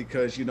one of them,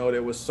 because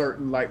there was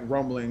certain like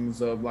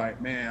rumblings of like,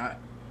 man,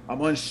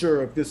 I'm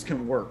unsure if this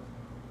can work.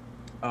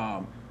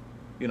 For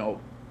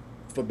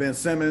Ben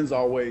Simmons,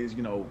 always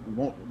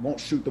won't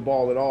shoot the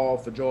ball at all.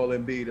 For Joel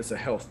Embiid, it's a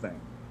health thing.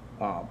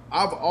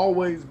 I've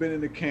always been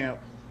in the camp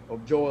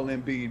of Joel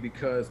Embiid,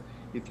 because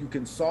if you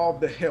can solve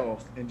the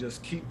health and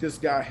just keep this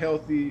guy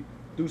healthy,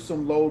 do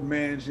some load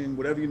managing,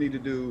 whatever you need to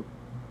do,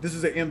 this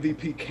is an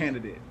MVP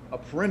candidate, a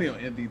perennial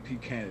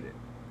MVP candidate.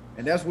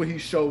 And that's what he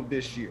showed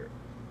this year.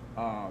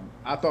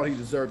 I thought he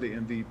deserved the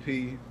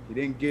MVP. He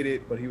didn't get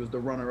it, but he was the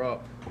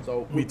runner-up.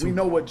 So we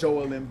know what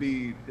Joel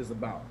Embiid is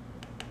about.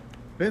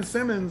 Ben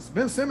Simmons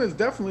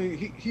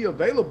definitely, he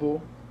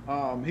available.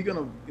 He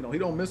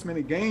don't miss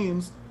many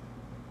games.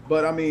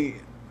 But I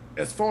mean,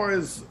 as far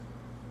as,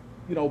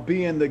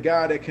 being the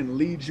guy that can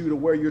lead you to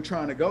where you're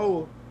trying to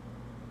go,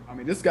 I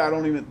mean, this guy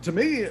don't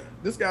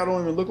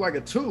even look like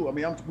a two. I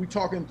mean, we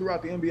talking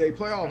throughout the NBA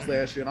playoffs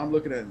last year, and I'm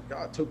looking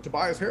at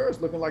Tobias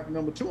Harris looking like the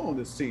number 2 on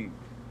this team,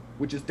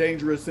 which is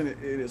dangerous in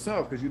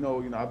itself, because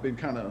I've been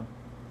kind of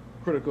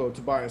critical of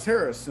Tobias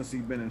Harris since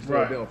he's been in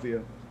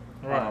Philadelphia.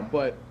 Right.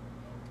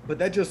 But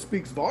that just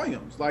speaks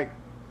volumes. Like,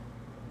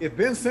 if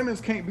Ben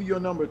Simmons can't be your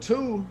number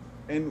 2,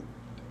 and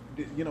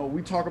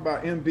we talk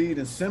about Embiid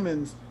and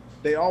Simmons,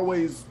 they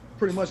always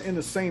pretty much in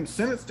the same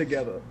sentence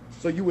together.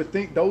 So you would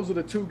think those are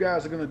the 2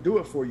 guys that are going to do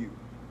it for you.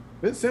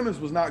 Ben Simmons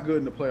was not good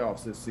in the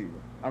playoffs this season.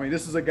 I mean,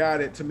 this is a guy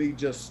that to me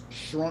just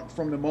shrunk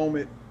from the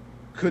moment,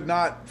 could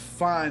not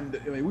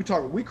find. I mean, we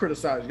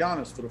criticize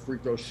Giannis for the free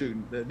throw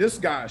shooting. This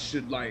guy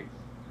should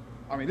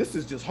this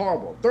is just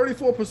horrible.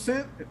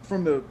 34%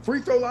 from the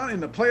free throw line in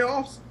the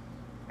playoffs,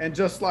 and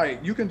just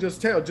like you can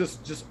just tell,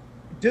 just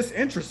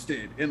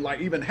disinterested in like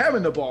even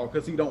having the ball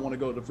because he don't want to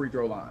go to the free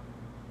throw line.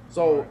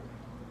 So,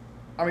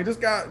 I mean, this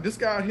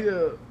guy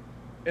here,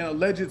 an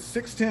alleged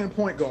 6'10"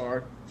 point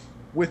guard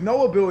with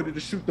no ability to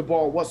shoot the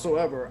ball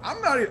whatsoever.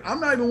 I'm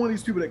not even one of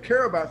these people that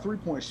care about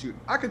 3-point shooting.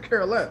 I could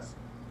care less.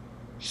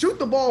 Shoot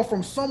the ball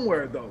from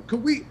somewhere though.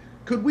 Could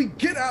we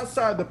get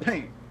outside the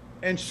paint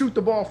and shoot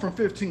the ball from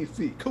 15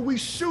 feet? Could we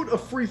shoot a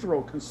free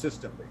throw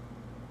consistently?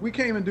 We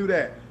can't even do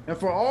that. And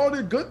for all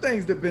the good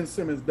things that Ben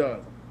Simmons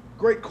does,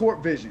 great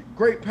court vision,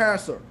 great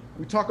passer.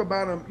 We talk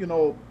about him, you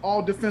know,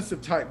 all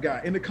defensive type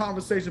guy in the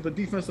conversation for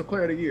defensive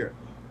player of the year.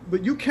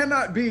 But you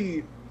cannot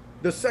be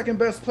the second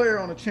best player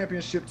on a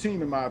championship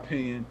team, in my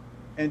opinion,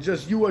 and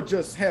just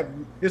have,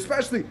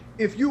 especially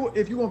if you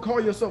gonna call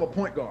yourself a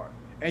point guard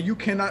and you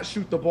cannot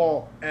shoot the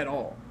ball at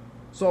all.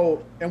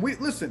 So, and we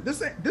listen,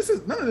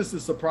 none of this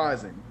is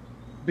surprising,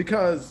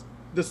 because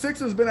the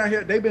Sixers been out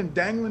here, they've been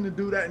dangling to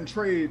do that in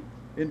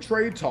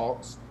trade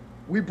talks.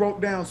 We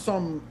broke down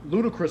some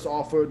ludicrous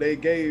offer they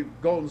gave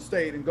Golden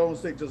State, and Golden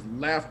State just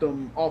laughed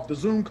them off the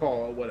Zoom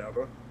call or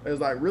whatever.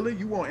 It's like, really?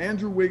 You want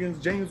Andrew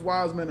Wiggins, James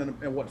Wiseman,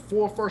 and what,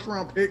 4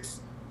 first-round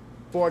picks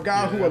for a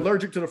guy who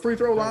allergic to the free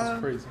throw line?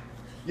 That's crazy.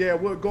 Yeah,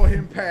 we'll go ahead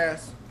and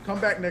pass. Come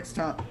back next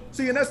time.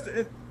 See, and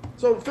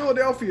so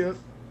Philadelphia,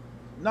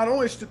 not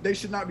only they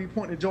should not be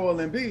pointing to Joel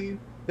Embiid,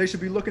 they should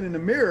be looking in the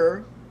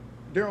mirror,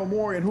 Daryl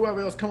Morey and whoever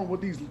else come up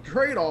with these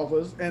trade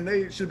offers, and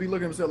they should be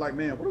looking at themselves like,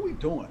 man, what are we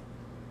doing?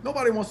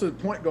 Nobody wants a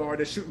point guard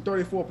that's shooting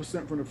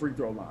 34% from the free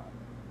throw line.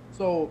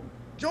 So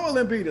Joel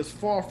Embiid is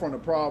far from the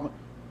problem.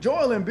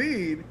 Joel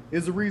Embiid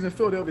is the reason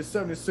Philadelphia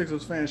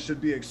 76ers fans should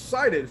be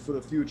excited for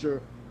the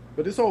future.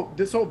 But this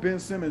whole Ben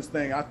Simmons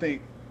thing, I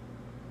think,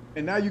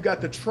 and now you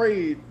got the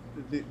trade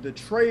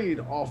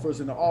offers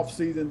in the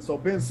offseason. So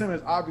Ben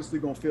Simmons obviously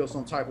gonna feel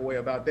some type of way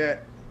about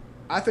that.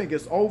 I think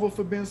it's over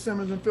for Ben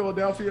Simmons in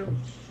Philadelphia.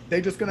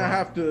 They're just gonna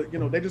have to,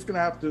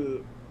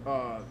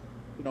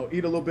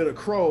 eat a little bit of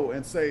crow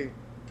and say,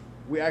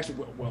 we'll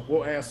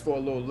ask for a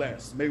little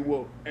less. Maybe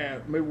we'll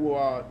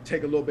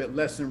take a little bit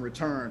less in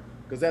return,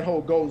 because that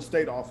whole Golden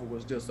State offer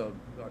was just a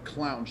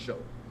clown show.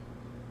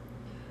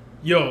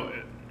 Yo,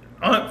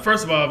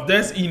 first of all, if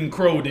that's eating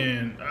crow,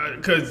 then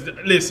because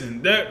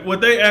listen, that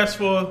what they asked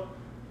for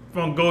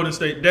from Golden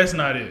State, that's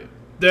not it.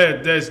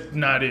 That's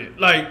not it.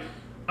 Like,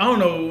 I don't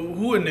know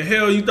who in the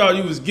hell you thought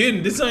you was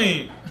getting. This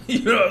ain't,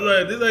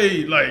 this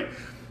ain't like,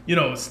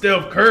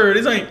 Steph Curry.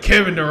 This ain't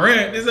Kevin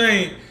Durant. This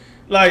ain't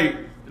like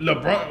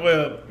LeBron.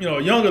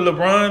 Well, younger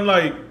LeBron.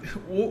 Like,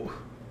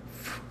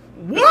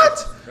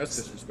 what? That's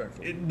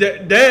disrespectful.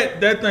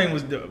 That thing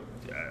was the.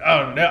 I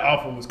don't know. That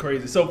offer was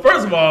crazy. So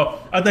first of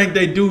all, I think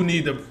they do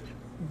need to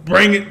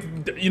bring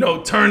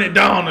it, turn it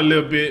down a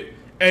little bit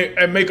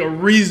and make a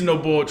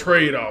reasonable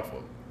trade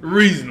offer.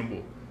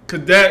 Reasonable.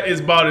 Because that is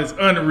about as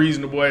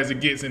unreasonable as it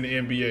gets in the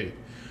NBA.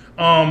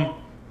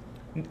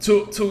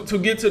 To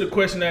get to the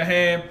question at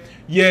hand,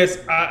 yes,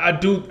 I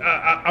do.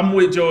 I'm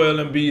with Joel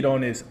Embiid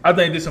on this. I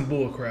think this is some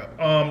bull crap.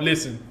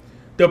 Listen,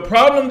 the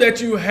problem that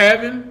you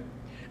having,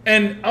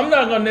 and I'm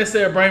not going to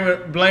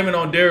necessarily blame it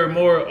on Derek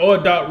Moore or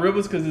Doc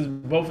Rivers, because it's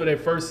both of their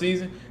first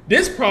season.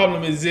 This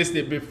problem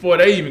existed before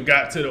they even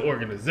got to the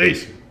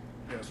organization.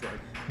 That's right.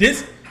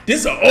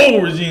 This an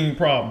old regime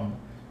problem,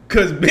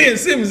 because Ben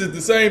Simmons is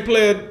the same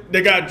player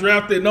that got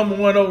drafted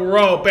 #1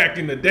 overall back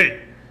in the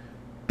day.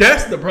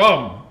 That's the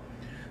problem.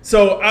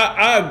 So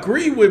I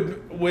agree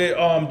with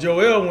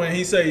Joel when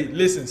he say,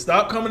 listen,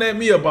 stop coming at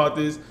me about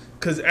this.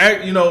 Because,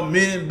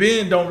 me and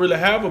Ben don't really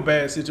have a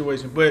bad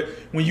situation. But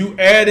when you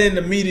add in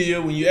the media,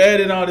 when you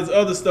add in all this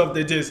other stuff,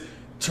 they're just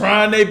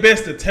trying their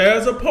best to tear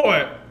us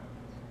apart.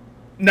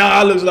 Now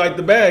I look like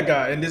the bad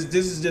guy. And this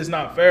is just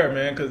not fair,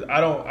 man, because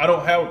I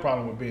don't have a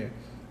problem with Ben.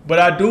 But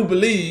I do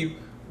believe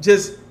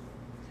just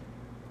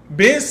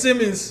Ben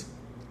Simmons,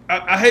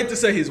 I hate to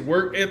say his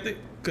work ethic,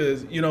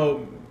 because,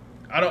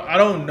 I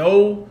don't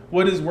know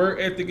what his work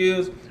ethic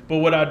is. But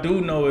what I do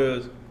know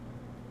is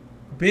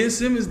Ben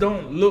Simmons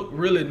don't look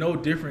really no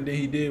different than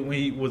he did when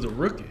he was a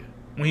rookie,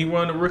 when he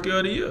won the Rookie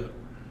of the Year.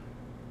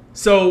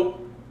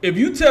 So if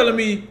you telling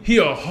me he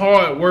a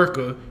hard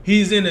worker,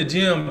 he's in the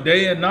gym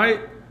day and night,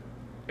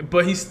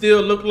 but he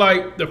still look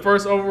like the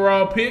first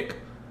overall pick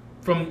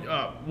from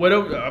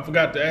whatever, I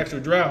forgot the actual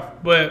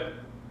draft, but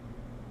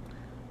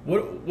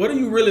what are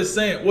you really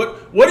saying?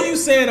 What are you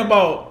saying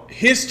about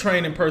his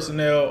training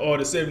personnel or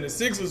the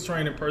 76ers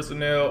training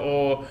personnel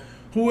or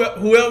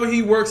whoever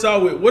he works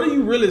out with? What are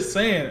you really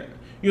saying?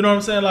 You know what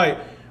I'm saying? Like,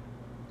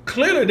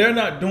 clearly they're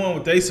not doing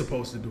what they're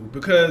supposed to do,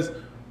 because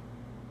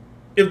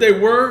if they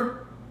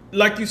were,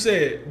 like you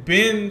said,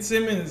 Ben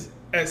Simmons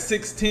at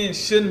 6'10"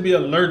 shouldn't be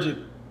allergic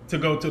to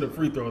go to the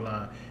free throw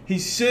line. He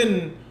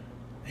shouldn't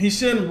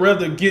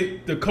rather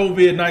get the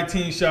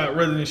COVID-19 shot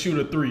rather than shoot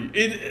a three.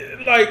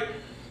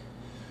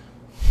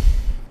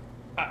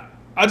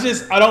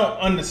 I don't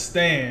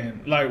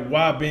understand like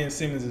why Ben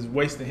Simmons is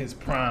wasting his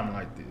prime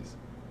like this,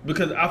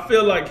 because I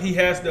feel like he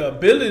has the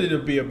ability to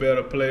be a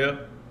better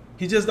player.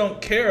 He just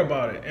don't care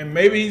about it. And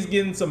maybe he's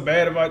getting some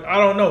bad advice. I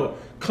don't know.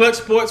 Clutch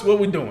Sports, what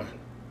we doing?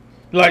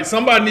 Like,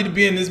 somebody need to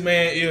be in this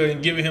man's ear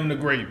and giving him the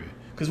gravy.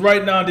 Because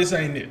right now, this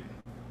ain't it.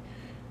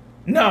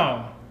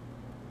 Now,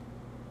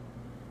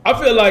 I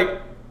feel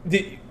like,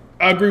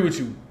 I agree with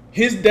you.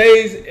 His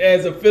days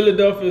as a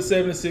Philadelphia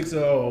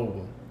 76er are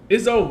over.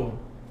 It's over.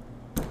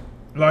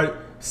 Like,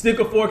 stick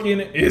a fork in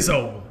it, it's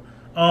over.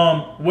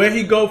 Where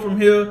he go from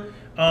here,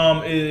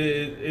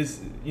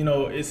 is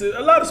it's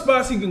a lot of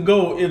spots he can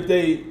go if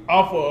they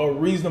offer a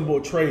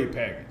reasonable trade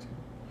package.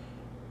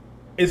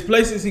 It's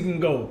places he can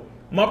go.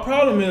 My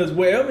problem is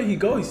wherever he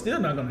go, he's still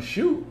not gonna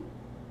shoot.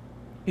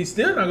 He's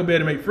still not gonna be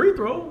able to make free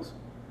throws.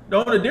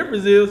 The only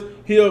difference is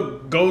he'll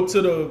go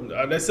to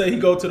the let's say he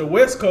go to the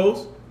West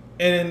Coast,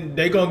 and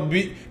they gonna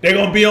be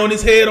on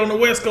his head on the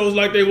West Coast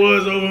like they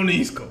was over on the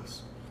East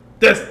Coast.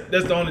 That's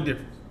the only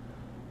difference.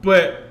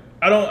 But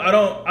I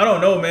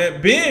don't know,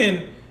 man.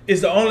 Ben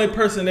is the only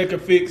person that can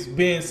fix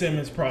Ben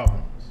Simmons'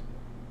 problems.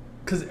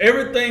 Cause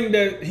everything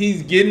that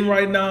he's getting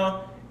right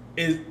now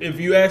is, if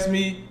you ask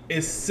me,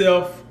 is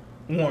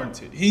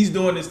self-warranted. He's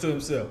doing this to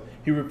himself.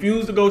 He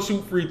refused to go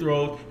shoot free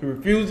throws. He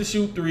refused to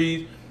shoot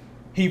threes.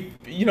 He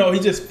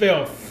just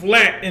fell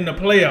flat in the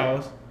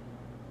playoffs.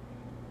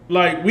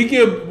 Like we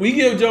give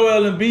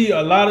Joel Embiid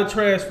a lot of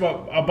trash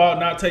about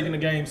not taking the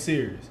game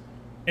serious,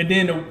 and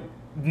then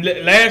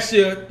last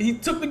year he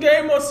took the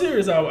game more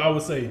serious. I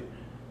would say.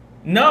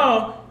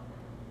 Now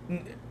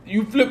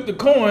you flip the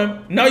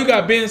coin. Now you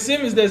got Ben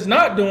Simmons that's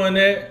not doing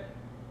that,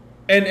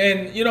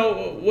 and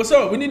what's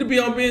up? We need to be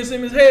on Ben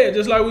Simmons' head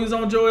just like we was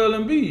on Joel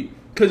Embiid,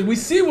 because we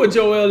see what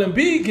Joel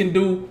Embiid can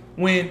do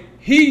when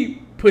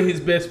he put his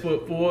best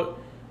foot forward.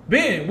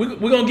 Ben, we're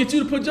going to get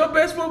you to put your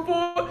best foot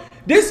forward.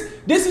 This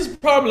is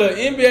probably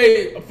an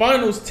NBA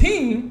Finals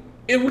team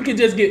if we could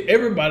just get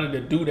everybody to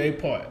do their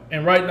part.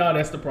 And right now,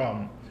 that's the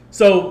problem.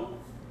 So,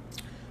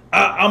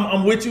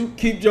 I'm with you.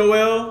 Keep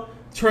Joel.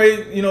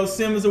 Trade,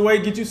 Simmons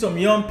away. Get you some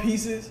young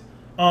pieces.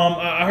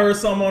 I heard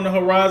something on the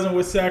horizon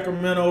with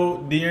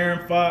Sacramento,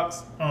 De'Aaron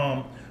Fox,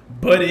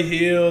 Buddy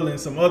Hield, and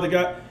some other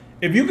guy.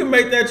 If you can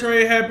make that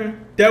trade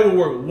happen, that would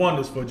work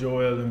wonders for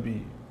Joel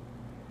Embiid.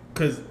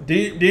 Because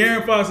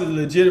De'Aaron Fox is a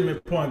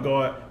legitimate point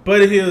guard.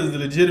 Buddy Hield is a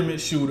legitimate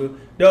shooter.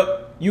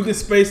 You can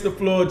space the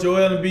floor.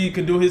 Joel Embiid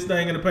can do his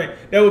thing in the paint.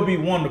 That would be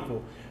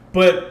wonderful.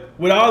 But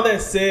with all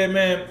that said,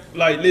 man,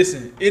 like,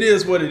 listen, it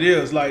is what it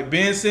is. Like,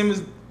 Ben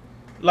Simmons,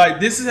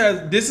 like, this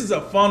is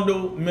a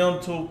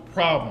fundamental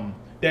problem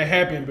that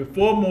happened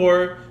before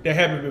Moore, that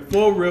happened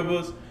before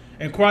Rivers.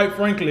 And quite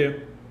frankly,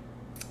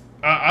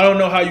 I don't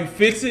know how you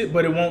fix it,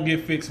 but it won't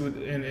get fixed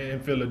in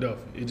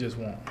Philadelphia. It just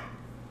won't.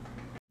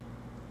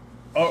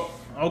 Oh,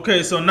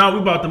 okay, so now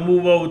we're about to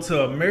move over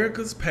to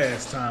America's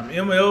pastime,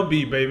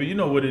 MLB, baby. You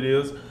know what it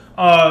is.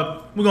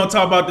 We're gonna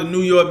talk about the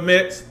New York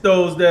Mets.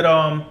 Those that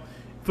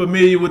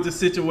familiar with the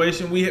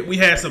situation, we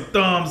had some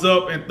thumbs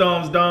up and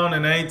thumbs down,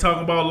 and I ain't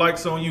talking about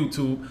likes on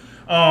YouTube.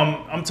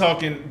 I'm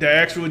talking the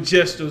actual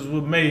gestures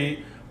were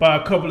made by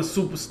a couple of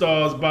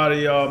superstars by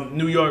the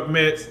New York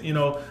Mets.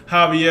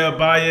 Javier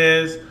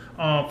Baez,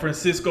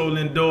 Francisco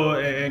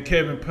Lindor, and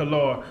Kevin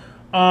Pillar.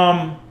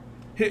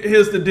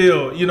 Here's the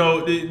deal.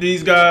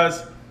 These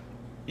guys,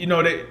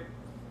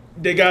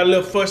 they got a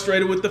little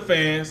frustrated with the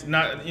fans.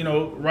 Not,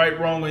 right,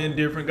 wrong, or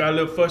indifferent. Got a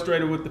little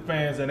frustrated with the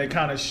fans, and they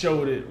kind of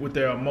showed it with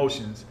their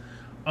emotions.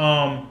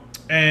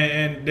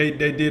 And they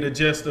did a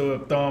gesture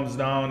of thumbs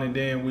down, and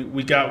then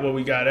we got what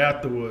we got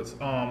afterwards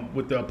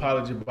with the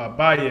apology by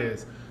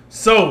Baez.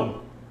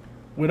 So,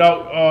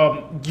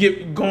 without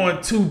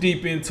going too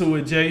deep into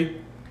it, Jay,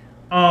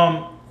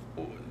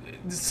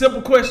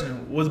 simple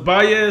question: was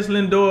Baez,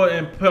 Lindor,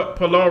 and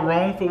Pilar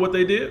wrong for what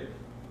they did?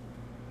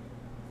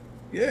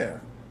 Yeah.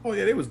 Oh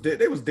yeah, they was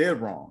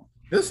dead wrong.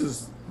 This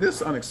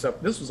was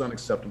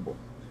unacceptable.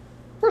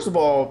 First of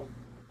all,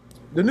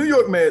 the New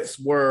York Mets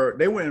were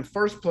in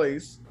first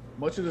place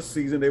much of the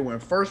season. They were in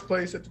first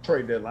place at the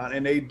trade deadline,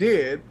 and they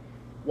did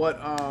what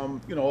a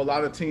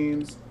lot of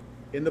teams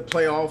in the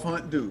playoff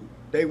hunt do.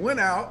 They went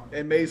out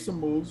and made some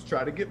moves to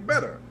try to get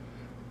better.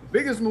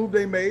 Biggest move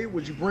they made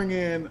was you bring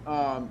in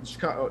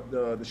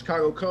the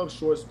Chicago Cubs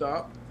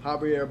shortstop,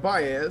 Javier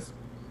Baez.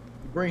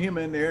 You bring him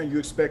in there and you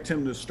expect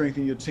him to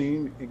strengthen your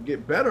team and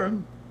get better.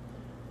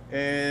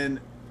 And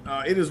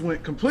it has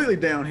went completely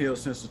downhill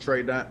since the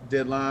trade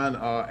deadline.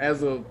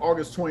 As of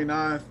August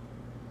 29th,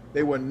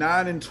 they were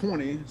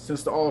 9-20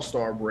 since the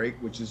All-Star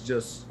break, which is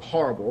just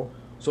horrible.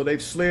 So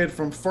they've slid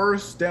from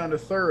first down to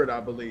third, I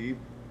believe.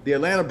 The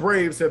Atlanta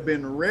Braves have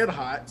been red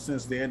hot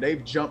since then.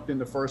 They've jumped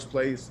into first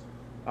place.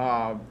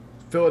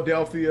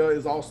 Philadelphia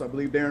is also, I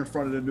believe, they're in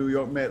front of the New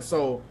York Mets.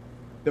 So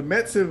the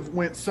Mets have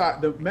went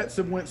south.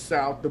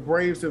 The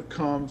Braves have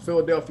come.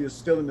 Philadelphia is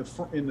still in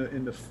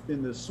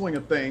the swing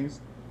of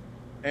things,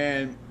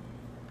 and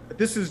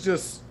this is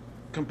just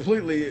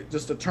completely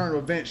just a turn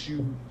of events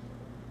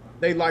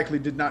they likely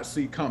did not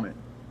see coming.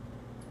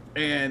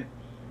 And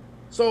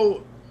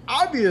so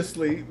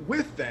obviously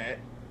with that,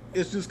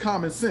 it's just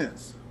common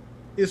sense.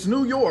 It's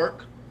New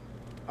York.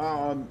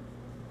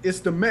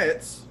 It's the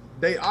Mets.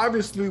 They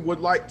obviously would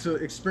like to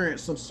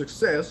experience some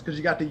success because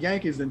you got the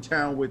Yankees in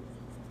town with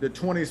the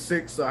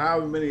 26 or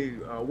however many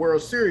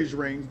World Series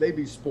rings they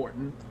be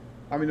sporting.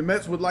 I mean, the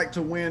Mets would like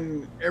to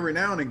win every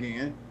now and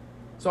again.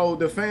 So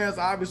the fans,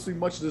 obviously,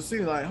 much of the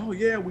season, like, oh,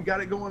 yeah, we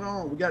got it going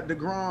on. We got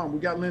DeGrom. We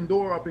got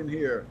Lindor up in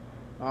here.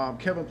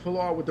 Kevin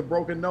Pillar with the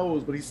broken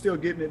nose, but he's still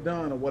getting it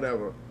done or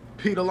whatever.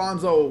 Pete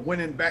Alonso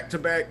winning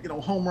back-to-back,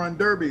 home run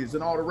derbies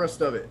and all the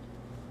rest of it.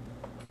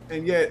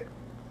 And yet,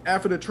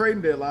 after the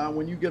trading deadline,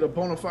 when you get a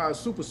bona fide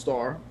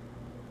superstar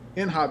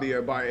in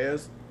Javier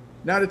Baez,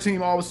 now the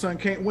team all of a sudden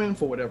can't win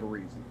for whatever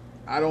reason.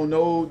 I don't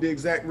know the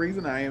exact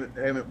reason. I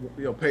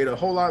haven't paid a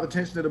whole lot of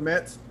attention to the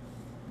Mets,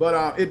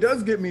 but it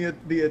does get me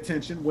the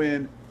attention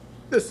when,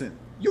 listen,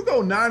 you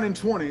go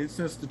 9-20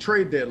 since the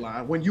trade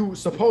deadline when you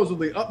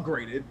supposedly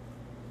upgraded.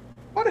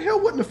 Why the hell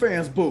wouldn't the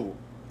fans boo?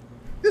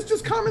 It's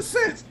just common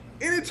sense.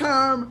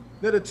 Anytime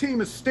that a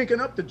team is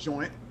stinking up the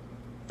joint,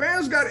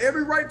 fans got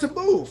every right to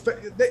boo.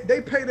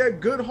 They pay their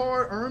good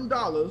hard-earned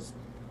dollars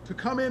to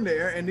come in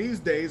there and these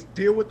days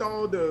deal with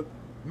all the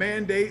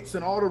mandates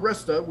and all the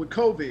rest of it with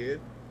COVID.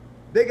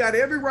 They got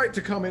every right to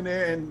come in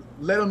there and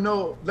let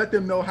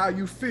them know how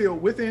you feel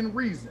within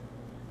reason.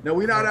 Now,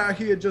 we're not out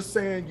here just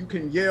saying you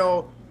can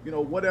yell,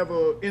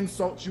 whatever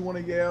insults you want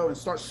to yell and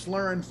start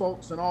slurring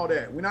folks and all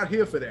that. We're not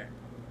here for that.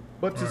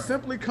 But to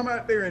simply come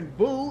out there and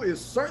boo is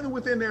certainly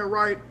within their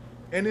right.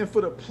 And then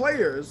for the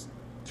players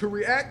to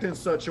react in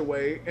such a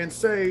way and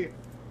say,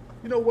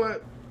 you know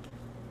what,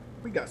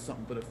 we got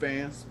something for the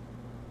fans.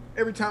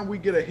 Every time we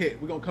get a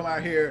hit, we're going to come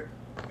out here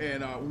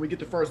and when we get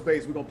to first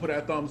base, we're going to put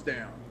our thumbs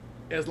down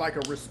as like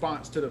a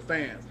response to the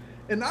fans.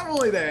 And not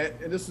only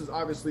that, and this is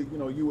obviously,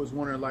 you was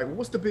wondering like, well,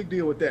 what's the big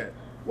deal with that?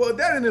 Well,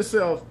 that in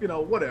itself,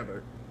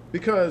 whatever,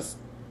 because,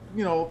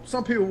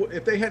 some people,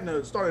 if they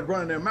hadn't started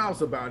running their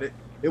mouths about it,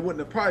 it wouldn't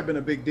have probably been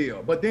a big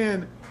deal. But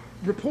then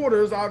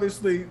reporters,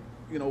 obviously,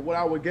 what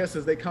I would guess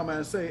is they come out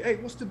and say, hey,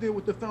 what's the deal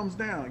with the thumbs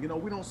down? We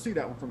don't see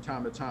that one from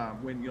time to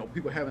time when,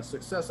 people having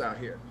success out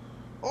here.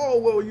 Oh,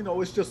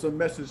 well, it's just a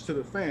message to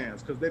the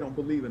fans because they don't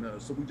believe in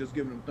us. So we just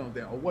giving them thumbs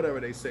down or whatever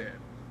they said.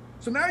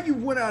 So now you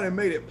went out and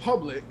made it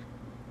public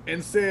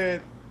and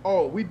said,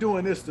 oh, we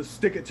doing this to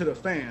stick it to the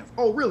fans.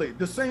 Oh, really?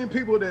 The same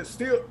people that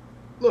still,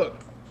 look,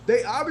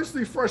 they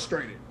obviously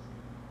frustrated,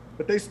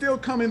 but they still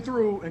coming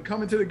through and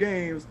coming to the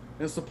games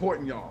and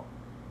supporting y'all.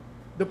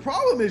 The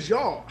problem is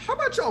y'all, how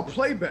about y'all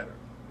play better?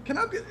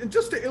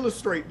 Just to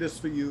illustrate this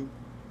for you,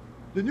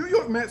 the New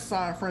York Mets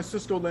signed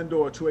Francisco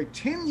Lindor to a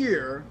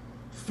 10-year,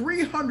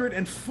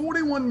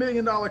 $341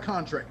 million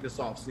contract this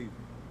offseason.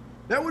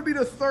 That would be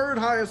the third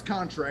highest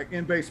contract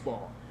in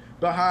baseball,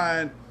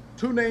 behind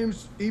two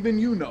names even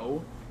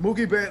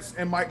Mookie Betts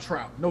and Mike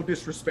Trout. No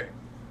disrespect.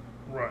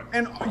 Right.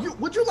 And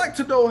would you like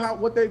to know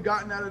what they've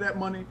gotten out of that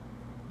money?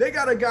 They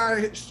got a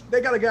guy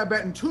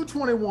batting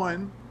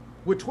 .221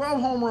 with 12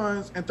 home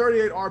runs and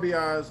 38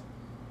 RBIs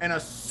and a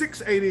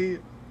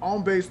 .680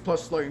 on base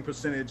plus slugging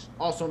percentage,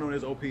 also known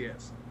as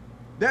OPS.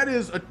 That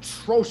is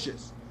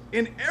atrocious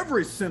in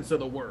every sense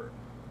of the word.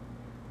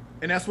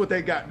 And that's what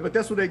they got. But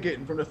that's what they're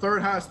getting from the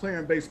third highest player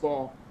in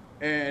baseball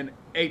and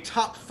a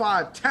top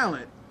 5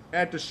 talent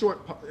at the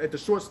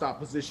shortstop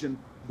position,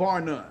 bar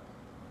none.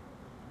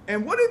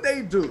 And what did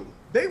they do?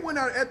 They went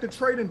out at the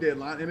trading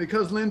deadline, and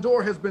because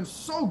Lindor has been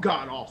so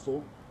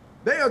god-awful,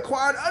 they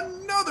acquired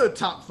another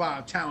top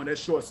 5 talent at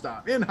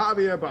shortstop in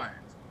Javier Baez.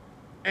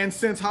 And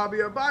since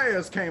Javier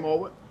Baez came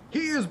over,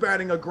 he is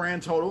batting a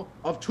grand total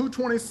of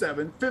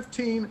 .227,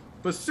 15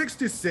 for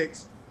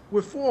 66,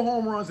 with 4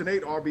 home runs and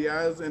 8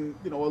 RBIs and,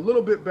 a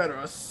little bit better,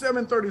 a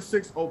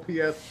 .736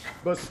 OPS,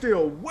 but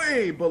still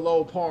way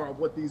below par of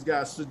what these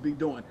guys should be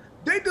doing.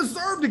 They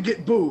deserve to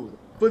get booed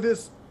for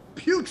this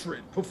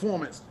putrid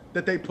performance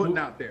that they putting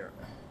out there.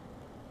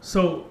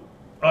 So,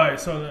 all right,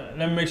 so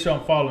let me make sure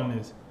I'm following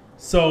this.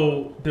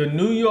 So the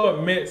New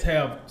York Mets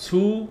have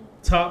 2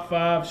 top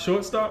 5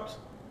 shortstops?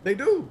 They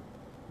do.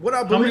 What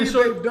I believe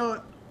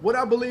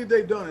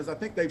they've done is I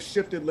think they've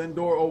shifted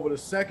Lindor over to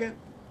second.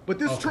 But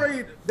this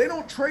trade, they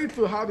don't trade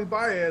for Javi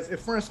Baez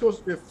if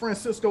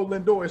Francisco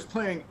Lindor is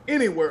playing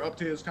anywhere up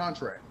to his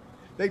contract.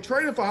 They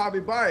traded for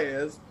Javi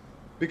Baez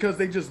because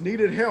they just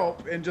needed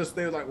help and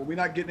they're like, well, we're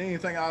not getting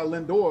anything out of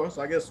Lindor,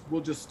 so I guess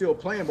we'll just still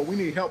play him, but we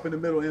need help in the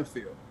middle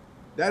infield.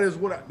 That is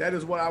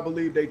what I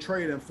believe they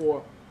traded him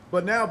for.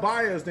 But now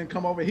Baez didn't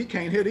come over, he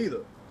can't hit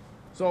either.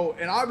 So,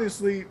 and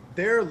obviously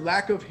their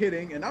lack of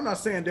hitting, and I'm not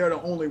saying they're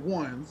the only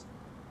ones,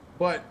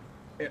 but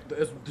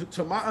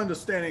to my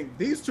understanding,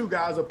 these two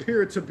guys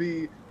appear to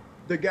be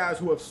the guys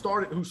who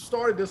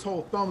started this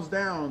whole thumbs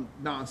down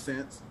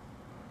nonsense.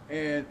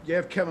 And you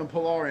have Kevin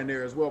Pillar in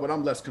there as well, but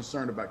I'm less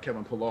concerned about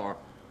Kevin Pillar.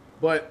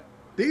 But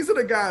these are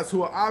the guys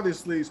who are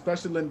obviously,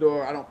 especially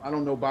Lindor. I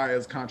don't know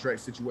Baez's contract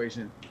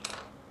situation,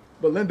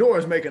 but Lindor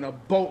is making a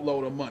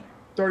boatload of money,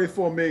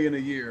 $34 million a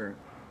year,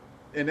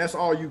 and that's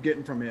all you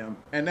getting from him.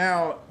 And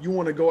now you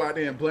want to go out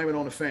there and blame it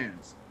on the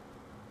fans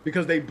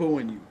because they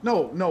booing you.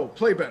 No,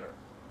 play better.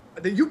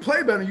 Then you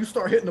play better and you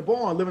start hitting the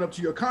ball and living up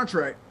to your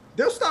contract,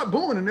 they'll stop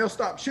booing and they'll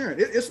stop cheering.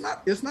 It's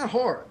not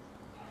hard.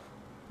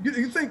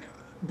 You think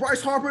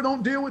Bryce Harper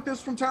don't deal with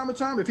this from time to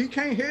time? If he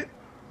can't hit,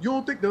 you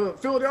don't think the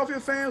Philadelphia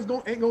fans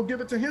ain't gonna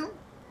give it to him?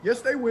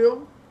 Yes, they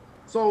will.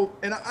 So,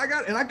 and I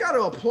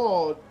gotta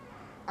applaud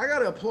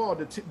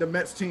the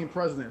Mets team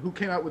president who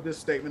came out with this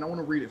statement. I want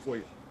to read it for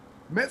you.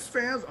 Mets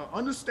fans are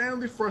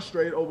understandably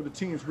frustrated over the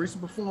team's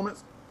recent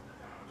performance.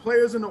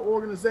 Players in the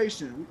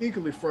organization were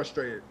equally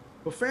frustrated.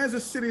 but fans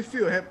at Citi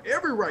Field have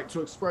every right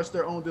to express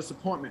their own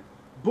disappointment.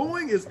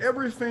 Booing is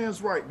every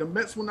fan's right. The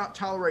Mets will not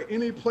tolerate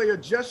any player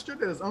gesture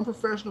that is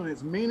unprofessional in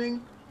its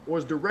meaning or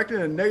is directed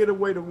in a negative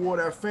way toward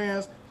our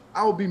fans.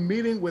 I will be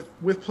meeting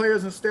with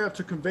players and staff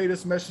to convey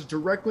this message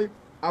directly.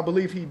 I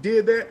believe he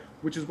did that,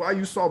 which is why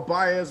you saw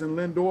Baez and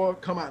Lindor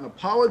come out and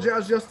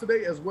apologize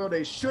yesterday as well.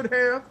 They should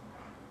have.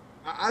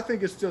 I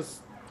think it's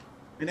just,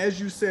 and as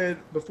you said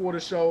before the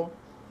show,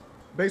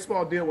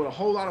 baseball dealing with a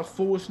whole lot of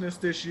foolishness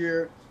this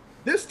year.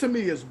 This to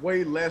me is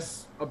way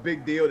less a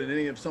big deal than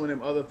any of some of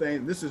them other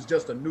things. This is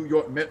just a New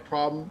York Met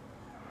problem.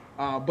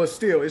 But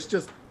still, it's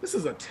just, this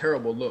is a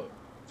terrible look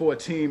for a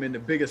team in the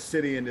biggest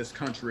city in this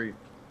country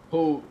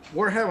who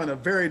were having a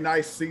very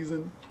nice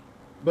season,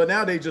 but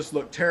now they just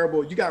look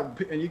terrible. You got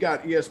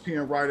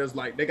ESPN writers,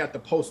 like they got the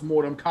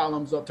post-mortem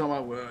columns up talking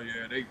about, well,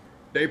 yeah,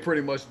 they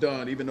pretty much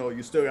done, even though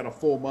you still got a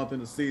full month in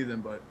the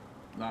season, but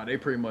nah, they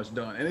pretty much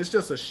done. And it's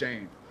just a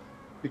shame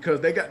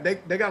because they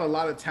got a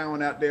lot of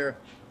talent out there.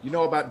 You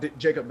know about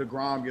Jacob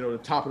deGrom, the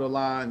top of the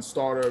line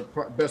starter,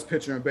 best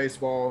pitcher in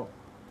baseball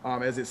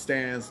as it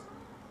stands.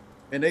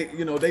 And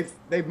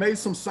they've made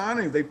some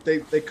signings.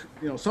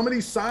 They some of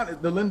these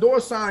signings, the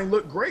Lindor signing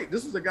looked great.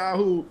 This is a guy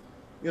who,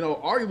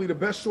 arguably the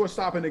best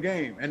shortstop in the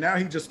game, and now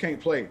he just can't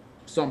play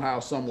somehow,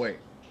 some way.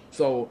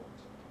 So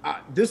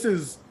this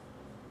is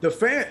the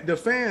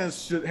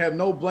fans should have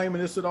no blame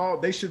in this at all.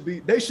 They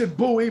should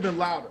boo even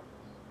louder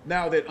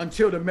now that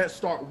until the Mets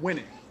start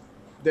winning.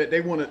 That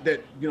they want to,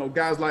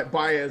 guys like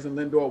Baez and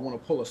Lindor want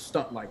to pull a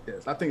stunt like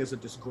this. I think it's a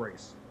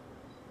disgrace.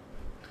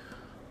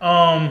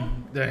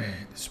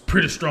 It's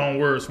pretty strong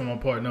words from my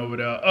partner over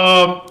there.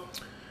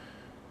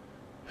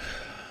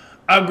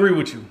 I agree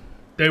with you.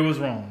 They was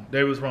wrong.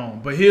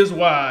 But here's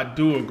why I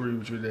do agree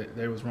with you that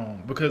they was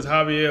wrong. Because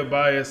Javier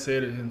Baez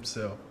said it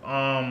himself.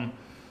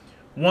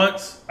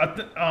 Once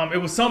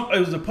it was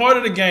a part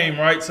of the game,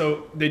 right?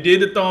 So they did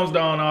the thumbs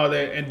down, all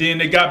that, and then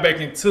they got back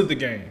into the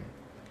game.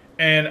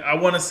 And I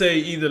want to say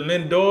either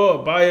Lindor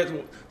or Baez,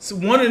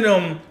 one of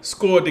them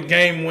scored the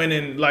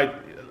game-winning. Like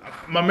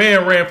my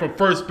man ran from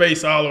first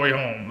base all the way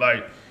home,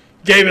 like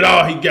gave it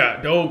all he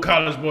got. The old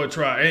college boy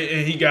try,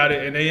 and he got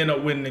it, and they ended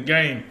up winning the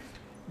game.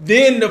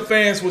 Then the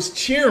fans was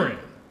cheering,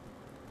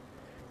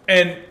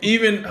 and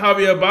even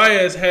Javier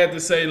Baez had to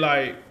say,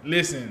 like,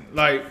 listen,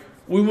 like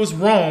we was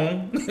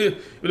wrong,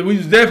 we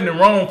was definitely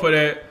wrong for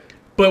that.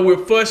 But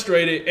we're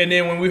frustrated, and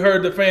then when we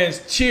heard the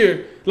fans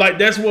cheer, like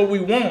that's what we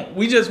want.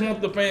 We just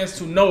want the fans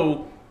to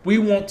know we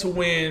want to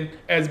win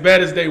as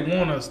bad as they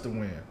want us to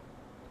win.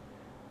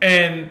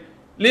 And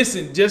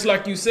listen, just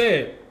like you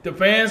said, the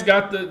fans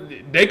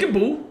they can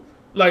boo.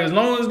 Like as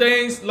long as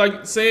they ain't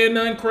like saying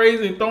nothing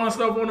crazy and throwing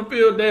stuff on the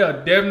field, they are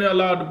definitely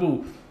allowed to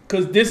boo.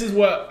 Because this is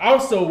what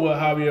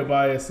Javier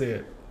Baez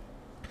said.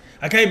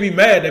 I can't be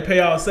mad they pay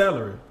our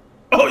salary.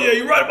 Oh yeah,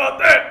 you're right about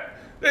that.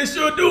 They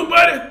sure do,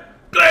 buddy.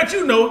 Glad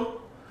you know.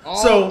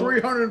 So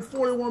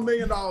 $341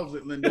 million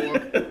at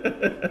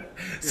Lindor.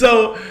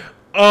 So,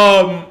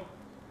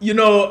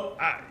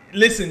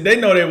 listen, they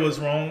know they was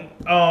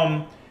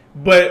wrong.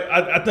 But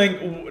I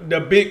think the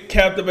big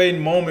captivating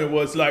moment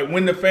was like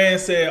when the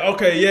fans said,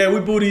 okay, yeah,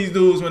 we boo these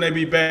dudes when they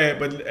be bad,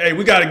 but hey,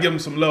 we got to give them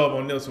some love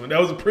on this one. That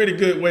was a pretty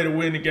good way to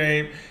win the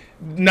game.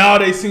 Now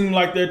they seem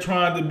like they're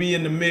trying to be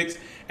in the mix.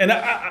 And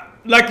I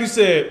like you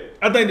said,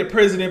 I think the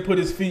president put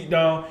his feet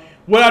down.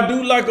 What I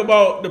do like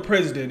about the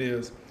president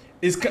is,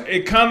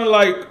 it kind of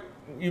like,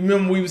 you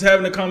remember we was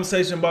having a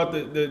conversation about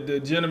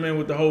the gentleman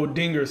with the whole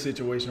Dinger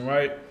situation,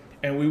 right?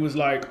 And we was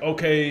like,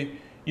 okay,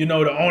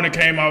 the owner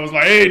came out, was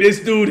like, hey, this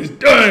dude is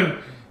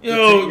done.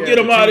 Get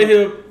him out of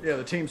here. Yeah,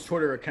 the team's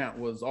Twitter account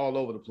was all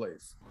over the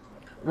place.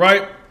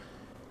 Right?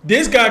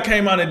 This guy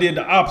came out and did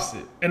the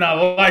opposite, and I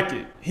like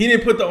it. He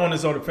didn't put the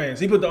onus on the fans.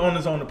 He put the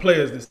onus on the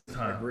players this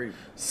time. I agree.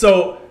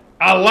 So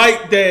I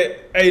like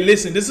that, hey,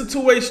 listen, this is a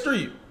two-way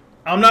street.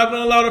 I'm not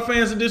going to allow the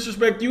fans to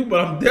disrespect you, but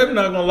I'm definitely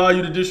not going to allow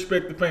you to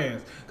disrespect the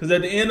fans. Because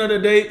at the end of the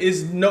day,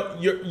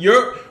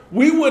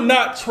 we would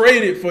not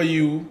trade it for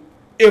you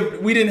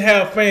if we didn't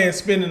have fans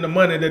spending the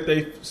money that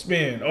they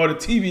spend, or the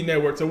TV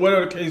networks, or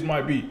whatever the case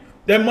might be.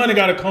 That money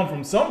got to come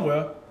from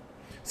somewhere.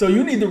 So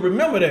you need to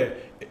remember that.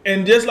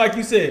 And just like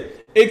you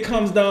said, it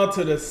comes down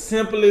to the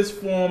simplest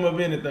form of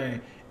anything.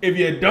 If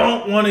you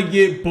don't want to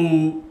get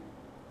booed,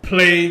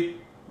 play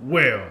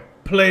well.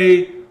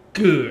 Play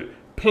good.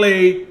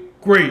 Play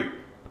great.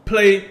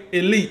 Play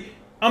elite.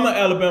 I'm an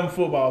Alabama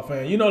football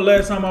fan.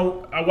 Last time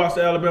I watched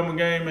the Alabama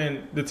game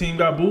and the team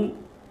got booed.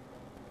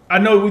 I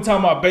know we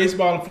talking about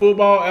baseball and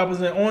football,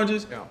 apples and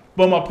oranges,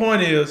 but my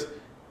point is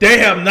they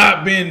have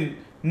not been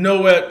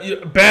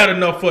nowhere bad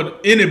enough for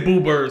any boo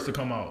birds to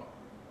come out.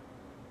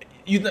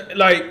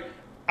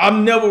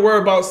 I'm never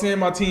worried about seeing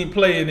my team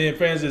play and then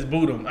fans just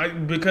boo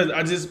them. Because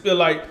I just feel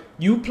like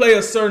you play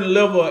a certain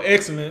level of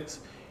excellence,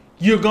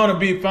 you're going to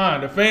be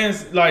fine. The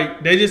fans,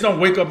 they just don't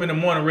wake up in the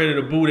morning ready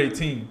to boo their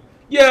team.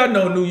 Yeah, I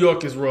know New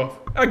York is rough.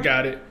 I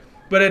got it.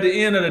 But at the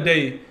end of the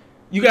day,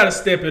 you got to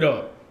step it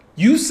up.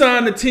 You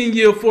signed a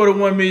 10-year,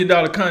 $41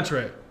 million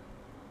contract.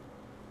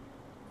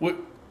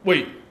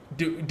 Wait,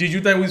 Did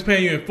you think we was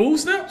paying you in food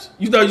stamps?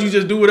 You thought you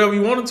just do whatever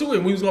you wanted to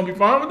and we was gonna be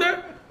fine with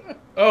that?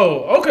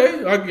 Oh,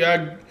 okay.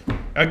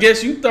 I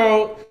guess you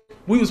thought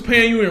we was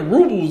paying you in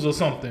rubles or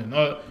something,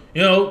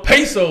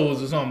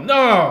 pesos or something.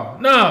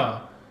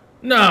 Nah.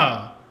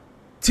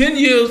 10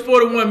 years,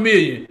 $41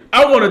 million.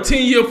 I want a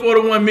 10-year,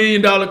 $41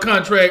 million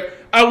contract.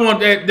 I want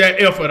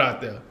that effort out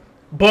there.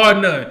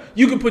 Bar none.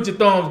 You can put your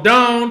thumbs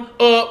down,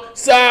 up,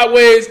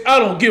 sideways. I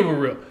don't give a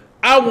rip.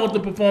 I want the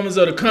performance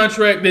of the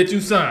contract that you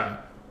signed.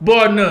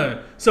 Bar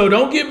none. So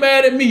don't get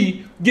mad at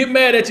me. Get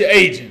mad at your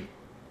agent.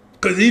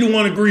 Because he the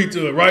one agreed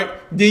to it, right?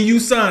 Then you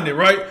signed it,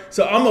 right?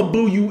 So I'm going to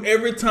boo you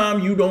every time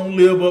you don't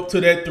live up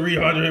to that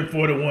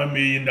 $341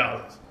 million.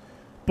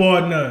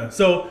 Bar none.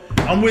 So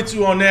I'm with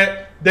you on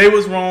that. They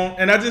was wrong.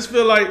 And I just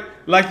feel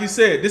like you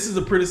said, this is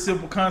a pretty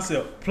simple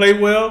concept. Play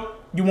well,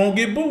 you won't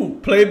get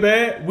booed. Play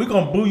bad, we're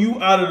going to boo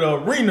you out of the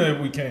arena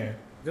if we can.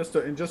 Just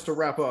to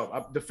wrap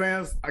up, the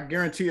fans, I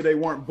guarantee you they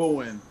weren't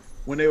booing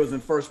when they was in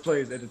first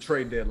place at the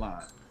trade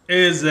deadline.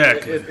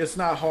 Exactly. It's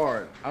not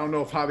hard. I don't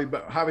know if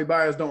Javi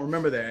Baez don't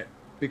remember that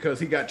because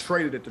he got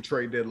traded at the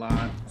trade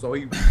deadline. So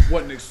he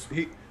wasn't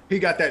he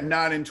got that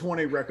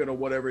 9-20 record or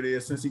whatever it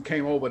is since he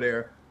came over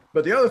there.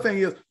 But the other thing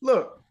is,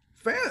 look,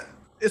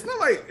 it's not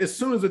like as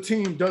soon as a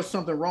team does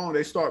something wrong,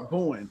 they start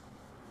booing.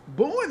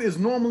 Booing is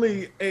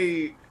normally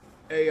a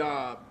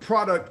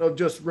product of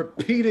just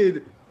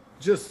repeated,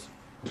 just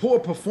poor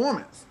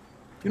performance.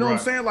 You know what I'm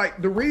saying?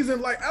 Like the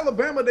reason, like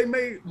Alabama, they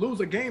may lose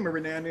a game every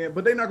now and then,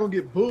 but they're not gonna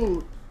get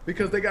booed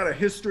because they got a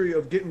history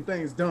of getting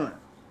things done.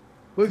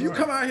 But if you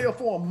come out here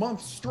for a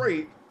month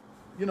straight,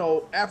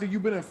 after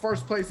you've been in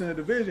first place in the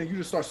division, you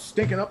just start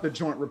stinking up the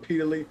joint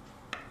repeatedly.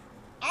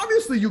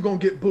 Obviously, you're gonna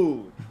get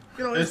booed.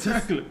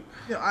 Exactly.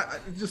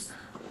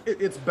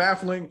 It's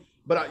baffling.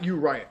 But you're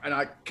right, and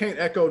I can't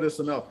echo this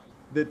enough.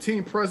 The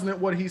team president,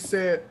 what he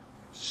said,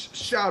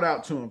 shout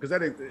out to him because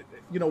that,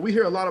 we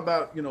hear a lot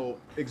about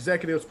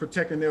executives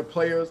protecting their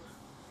players,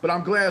 but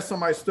I'm glad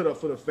somebody stood up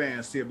for the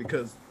fans here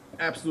because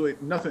absolutely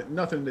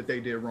nothing that they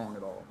did wrong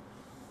at all.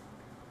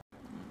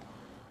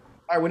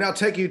 All right, we now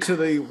take you to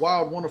the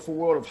wild, wonderful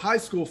world of high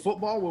school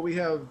football, where we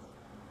have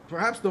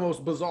perhaps the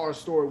most bizarre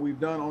story we've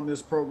done on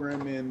this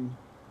program in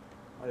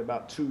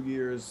about 2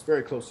 years,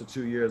 very close to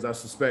 2 years, I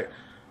suspect.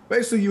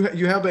 Basically,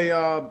 you have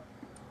a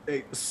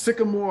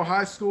Sycamore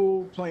High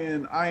School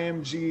playing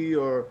IMG,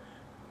 or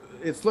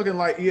it's looking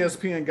like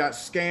ESPN got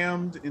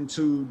scammed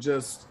into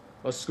just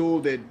a school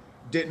that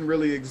didn't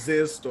really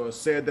exist, or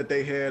said that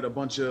they had a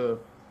bunch of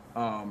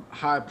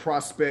high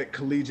prospect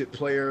collegiate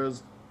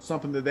players,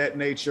 something of that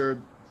nature.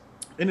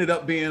 Ended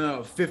up being a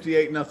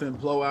 58-0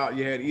 blowout.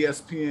 You had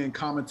ESPN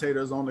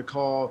commentators on the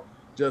call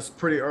just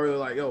pretty early,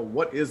 like, yo,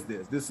 what is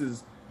this? This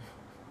is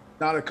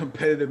not a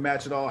competitive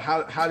match at all.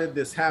 How did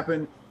this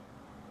happen?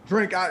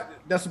 Drink,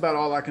 that's about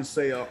all I can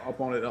say up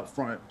on it up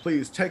front.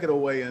 Please take it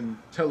away and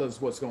tell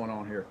us what's going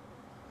on here.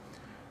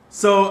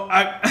 So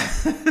I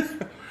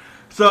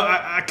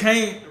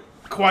can't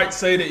quite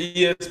say the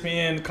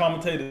ESPN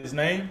commentator's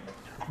name,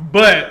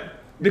 but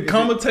the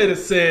commentator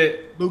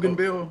said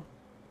Luganville.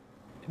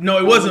 No,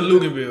 it wasn't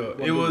Luganville.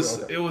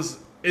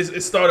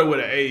 It started with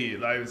an A,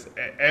 like it was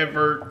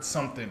Evert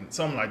something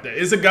like that.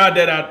 It's a guy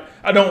that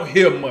I don't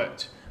hear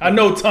much. I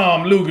know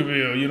Tom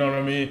Luganville, you know what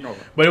I mean? Okay.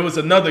 But it was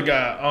another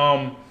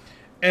guy.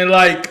 And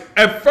like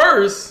at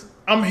first,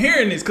 I'm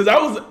hearing this because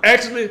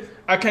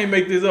I can't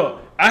make this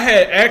up. I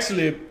had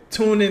actually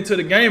tuned into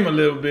the game a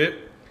little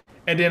bit,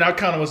 and then I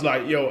kind of was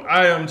like, yo,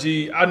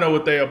 IMG, I know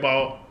what they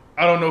about.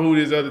 I don't know who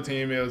this other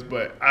team is,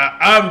 but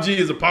IMG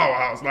is a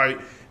powerhouse. Like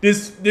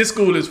this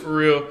school is for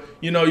real.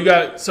 You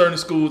got certain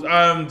schools,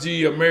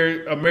 IMG,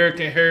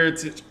 American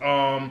Heritage,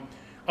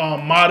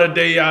 Mater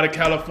Dei out of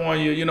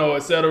California, et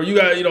cetera. You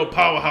got,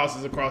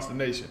 powerhouses across the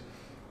nation.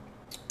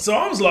 So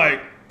I was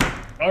like,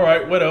 all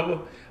right,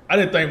 whatever. I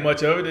didn't think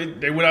much of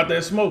it. They went out there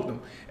and smoked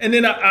them. And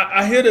then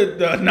I hear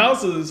the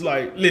announcers is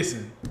like,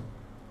 listen,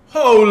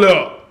 hold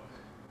up.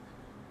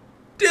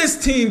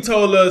 This team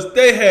told us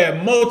they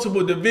had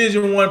multiple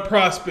Division I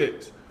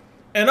prospects.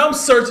 And I'm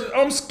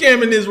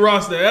scamming this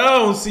roster, and I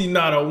don't see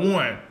not a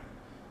one.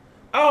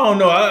 I don't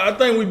know. I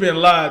think we've been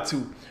lied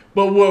to.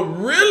 But what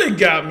really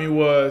got me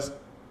was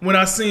when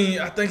I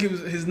think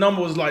his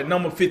number was like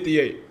number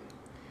 58.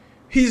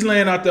 He's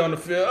laying out there on the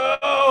field.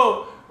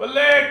 Oh, but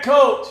leg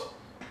coach.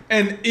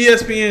 And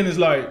ESPN is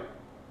like,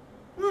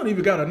 we don't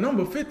even got a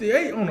number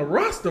 58 on the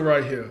roster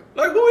right here.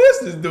 Like, who is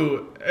this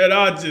dude? And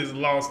I just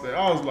lost it.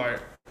 I was like,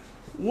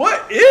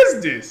 what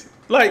is this?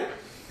 Like,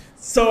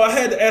 so I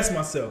had to ask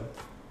myself,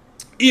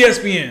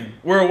 ESPN,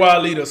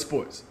 worldwide leader of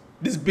sports,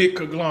 this big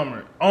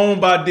conglomerate,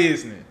 owned by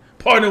Disney,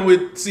 partnered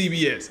with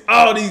CBS,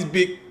 all these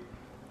big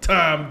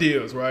time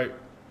deals, right?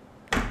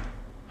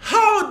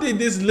 How did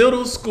this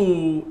little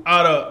school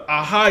out of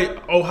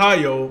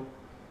Ohio,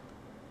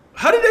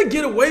 how did they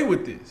get away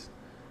with this?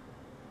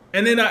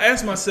 And then I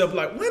asked myself,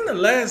 like, when the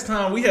last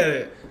time we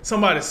had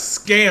somebody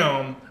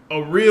scam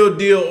a real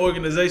deal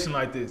organization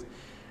like this?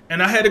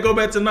 And I had to go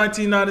back to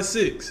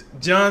 1996,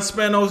 John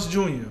Spanos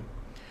Jr.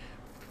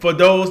 For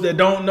those that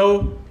don't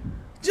know,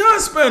 John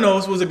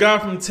Spanos was a guy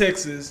from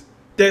Texas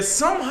that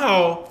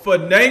somehow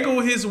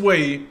finagled his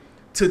way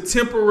to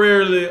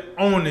temporarily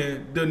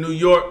owning the New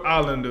York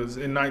Islanders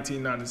in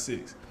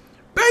 1996.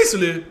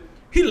 Basically,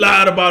 he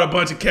lied about a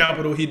bunch of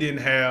capital he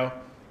didn't have.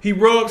 He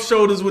rubbed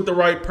shoulders with the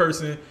right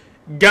person,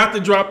 got to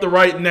drop the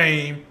right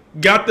name,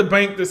 got the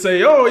bank to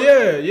say, oh,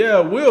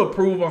 yeah, we'll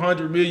approve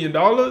 $100 million.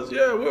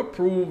 Yeah, we'll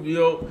approve,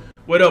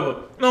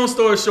 whatever. Long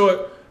story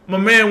short, my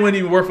man wasn't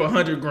even worth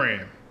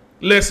 $100,000.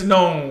 Less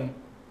known,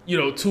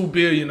 $2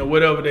 billion or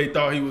whatever they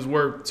thought he was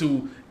worth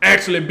to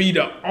actually be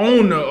the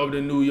owner of the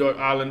New York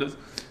Islanders.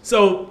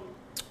 So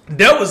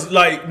that was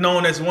like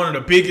known as one of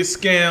the biggest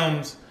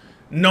scams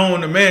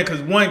known to man,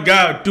 because one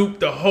guy duped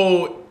the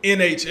whole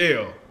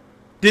NHL.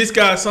 This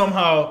guy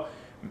somehow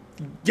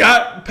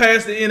got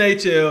past the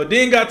NHL,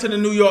 then got to the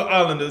New York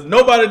Islanders.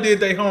 Nobody did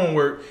their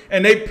homework,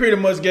 and they pretty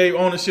much gave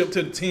ownership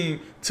to the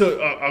team to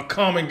a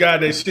common guy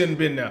that shouldn't have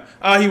been there.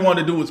 All he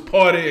wanted to do was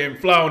party and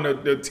fly on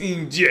the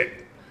team jet.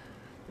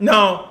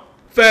 Now,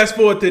 fast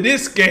forward to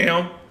this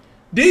scam.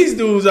 These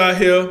dudes out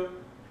here,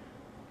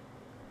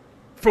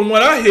 from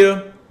what I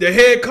hear, the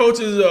head coach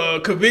is a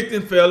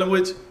convicted felon,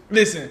 which,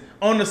 listen,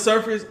 on the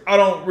surface, I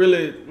don't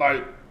really,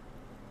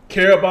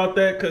 care about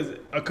that, because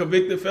a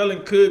convicted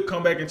felon could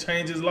come back and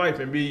change his life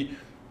and be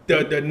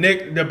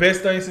the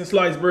best thing since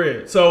sliced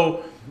bread.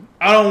 So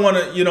I don't want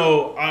to,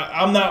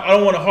 I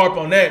don't want to harp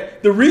on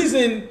that. The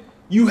reason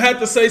you have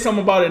to say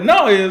something about it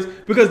now is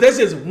because that's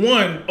just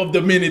one of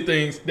the many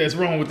things that's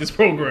wrong with this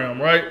program,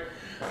 right?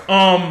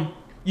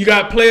 You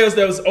got players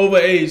that was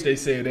overage. They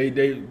said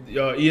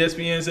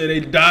ESPN said they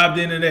dived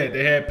into that.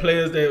 They had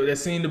players that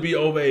seemed to be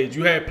overage.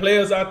 You had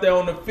players out there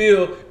on the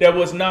field that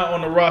was not on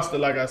the roster,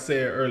 like I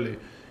said earlier.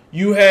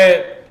 You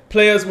had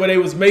players where they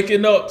was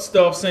making up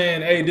stuff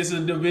saying, "Hey, this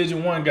is a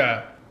Division I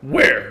guy."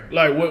 Where?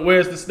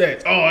 Where's the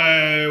stats?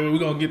 Oh, we're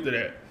gonna get to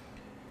that.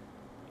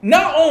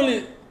 Not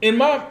only, in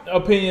my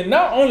opinion,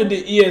 not only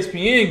did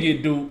ESPN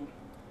get duped,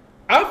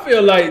 I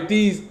feel like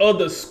these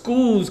other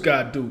schools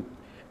got duped.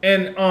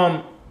 And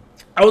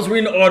I was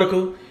reading an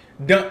article.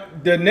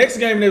 The next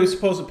game they were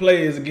supposed to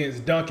play is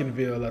against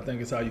Duncanville, I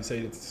think is how you say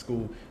it,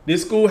 school.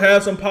 This school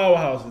has some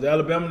powerhouses.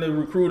 Alabama, they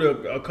recruit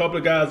a couple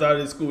of guys out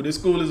of this school. This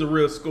school is a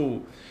real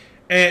school.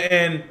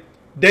 And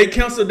they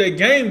canceled their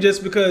game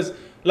just because,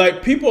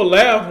 people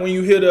laugh when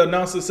you hear the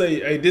announcer say,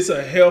 hey, this is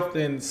a health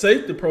and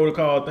safety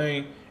protocol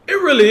thing. It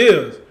really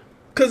is.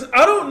 Because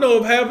I don't know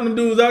if half of them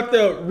dudes out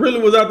there really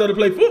was out there to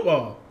play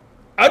football.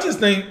 I just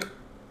think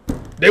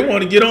they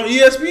want to get on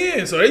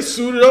ESPN. So they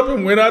suited up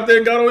and went out there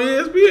and got on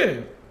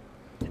ESPN.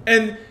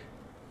 And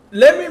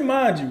let me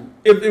remind you,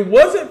 if it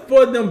wasn't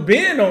for them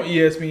being on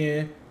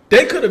ESPN,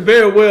 they could have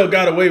very well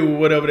got away with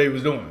whatever they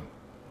was doing.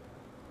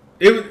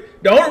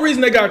 The only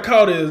reason they got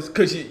caught is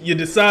because you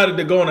decided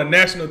to go on a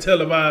national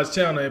televised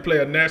channel and play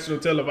a national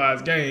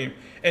televised game,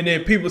 and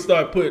then people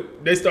start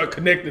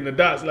connecting the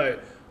dots like,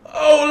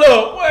 oh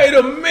look, wait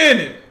a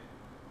minute,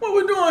 what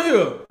we doing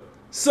here?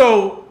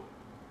 So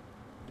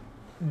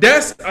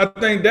I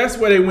think that's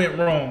where they went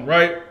wrong,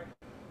 right?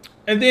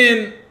 And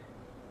then,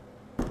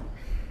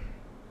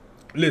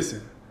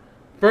 listen,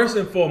 first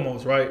and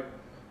foremost, right?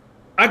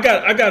 I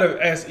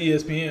gotta ask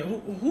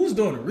ESPN, who's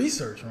doing the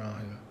research around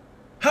here?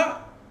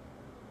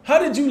 How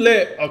did you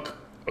let a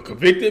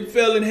convicted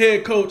felon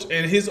head coach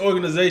and his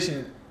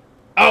organization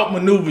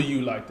outmaneuver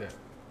you like that?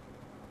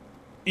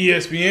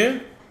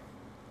 ESPN?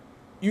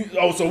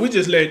 So we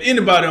just let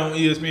anybody on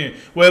ESPN.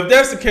 Well, if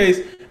that's the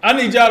case, I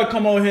need y'all to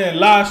come on here and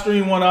live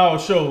stream one of our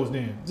shows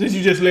then. Since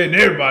you just letting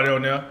everybody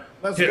on there.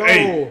 Let's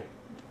go.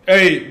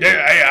 Hey,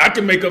 I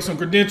can make up some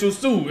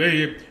credentials too.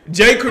 Hey,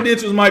 J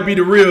credentials might be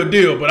the real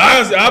deal, but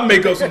I'll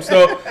make up some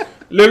stuff.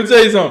 Let me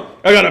tell you something.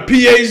 I got a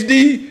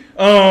PhD.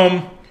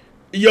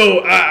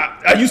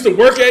 I used to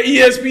work at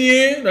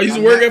ESPN. I used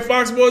to work at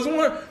Fox Sports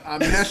 1. I'm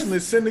nationally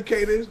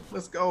syndicated.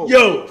 Let's go.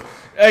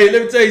 Hey,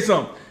 let me tell you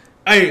something.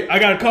 Hey, I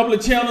got a couple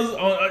of channels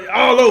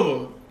all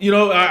over.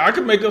 I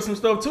could make up some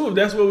stuff too if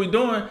that's what we're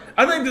doing.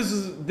 I think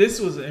this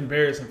was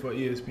embarrassing for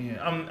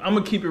ESPN. I'm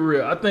gonna keep it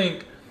real. I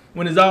think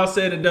when it's all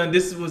said and done,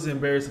 this was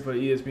embarrassing for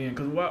ESPN.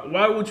 Because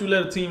why would you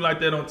let a team like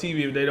that on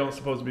TV if they don't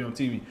supposed to be on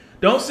TV?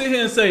 Don't sit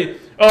here and say,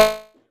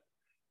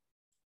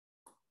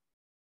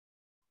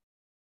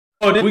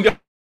 we got.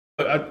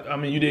 I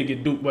mean, you did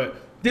get duped, but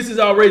this is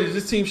outrageous.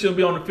 This team shouldn't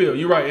be on the field.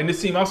 You're right, and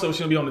this team also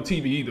shouldn't be on the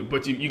TV either.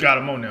 But you got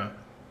them on there.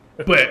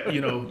 But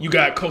you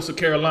got Coastal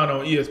Carolina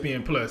on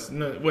ESPN Plus,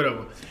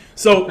 whatever.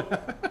 So,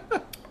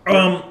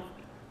 and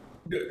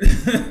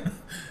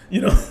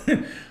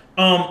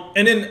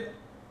then,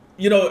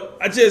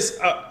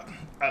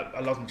 I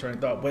lost my train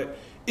of thought. But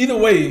either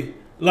way,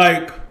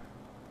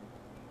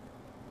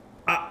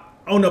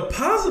 on the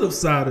positive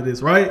side of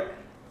this, right?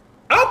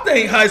 I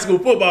think high school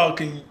football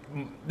can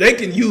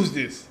use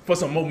this for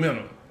some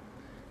momentum.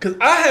 Because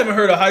I haven't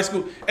heard of high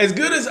school, as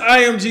good as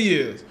IMG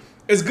is,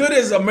 as good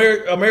as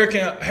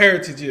American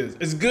Heritage is,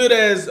 as good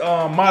as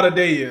Mater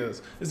Dei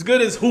is, as good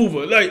as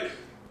Hoover.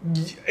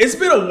 It's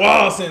been a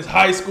while since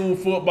high school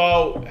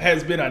football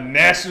has been a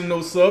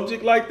national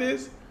subject like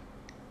this.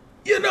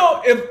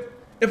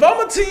 If if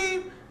I'm a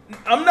team,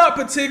 I'm not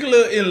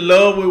particularly in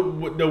love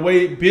with the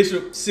way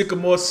Bishop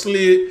Sycamore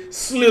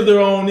slither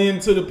on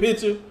into the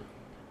picture.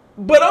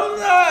 But I'm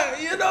not,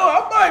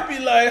 I might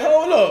be like,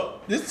 hold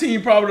up. This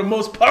team probably the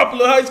most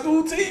popular high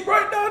school team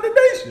right now in the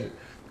nation.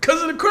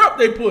 Because of the crap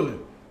they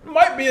pulling.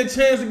 Might be a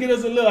chance to get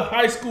us a little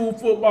high school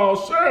football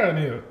shine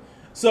here.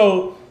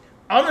 So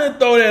I'm going to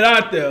throw that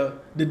out there.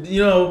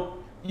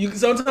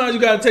 Sometimes you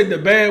got to take the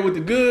bad with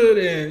the good,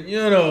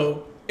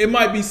 and, it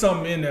might be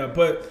something in there.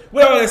 But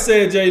with all that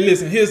said, Jay,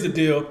 listen, here's the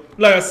deal.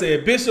 Like I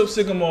said, Bishop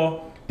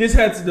Sycamore, this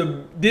has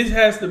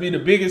to be the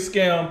biggest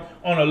scam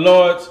on a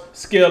large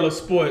scale of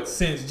sports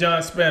since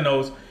John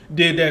Spanos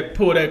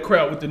pulled that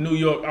crap with the New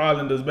York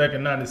Islanders back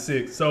in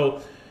 '96.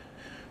 So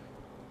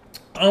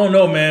I don't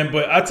know, man,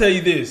 but I tell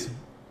you this,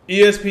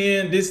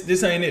 ESPN,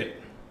 this ain't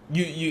it.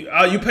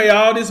 You pay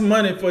all this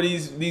money for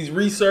these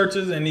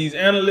researchers and these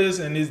analysts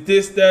and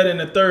this, that, and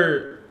the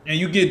third, and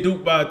you get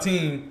duped by a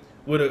team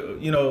with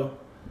a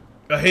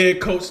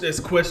head coach that's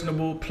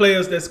questionable,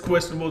 players that's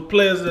questionable,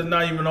 players that's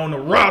not even on the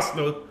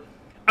roster.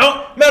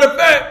 Matter of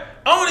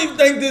fact, I don't even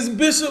think this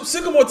Bishop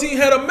Sycamore team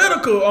had a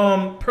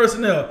medical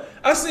personnel.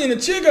 I seen a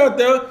chick out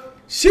there.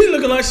 She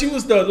looking like she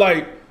was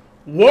the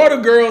water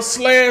girl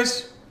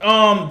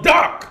 /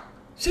 doc.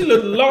 She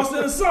looked lost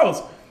in the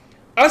sauce.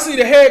 I see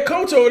the head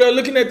coach over there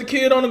looking at the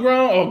kid on the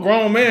ground, or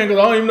grown man,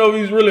 because I don't even know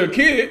if he's really a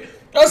kid.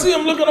 I see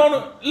him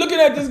looking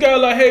at this guy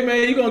like, hey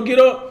man, you gonna get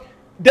up?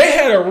 They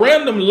had a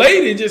random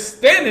lady just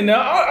standing there.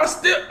 I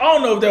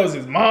don't know if that was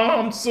his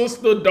mom,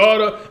 sister,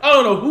 daughter. I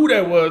don't know who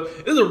that was.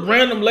 There's a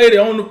random lady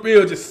on the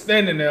field just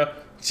standing there.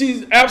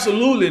 She's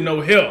absolutely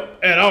no help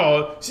at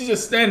all. She's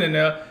just standing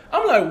there.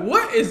 I'm like,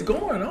 what is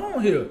going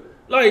on here?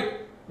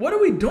 Like, what are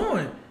we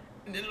doing?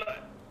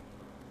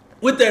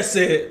 With that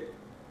said,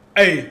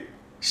 hey,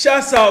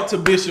 shouts out to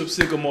Bishop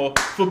Sycamore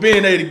for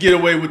being able to get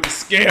away with the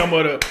scam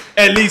of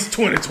at least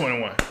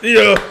 2021.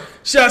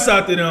 Shouts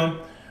out to them.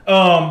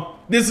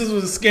 This was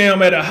a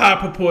scam at a high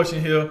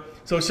proportion here,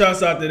 so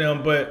shouts out to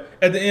them. But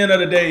at the end of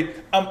the day,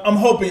 I'm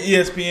hoping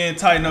ESPN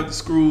tighten up the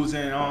screws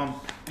and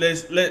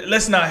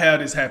let's not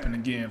have this happen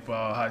again for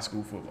our high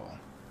school football.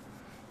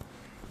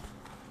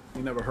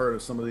 You never heard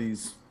of some of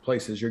these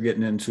places you're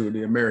getting into,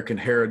 the American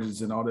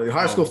Heritage and all that.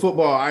 High school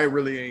football, I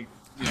really ain't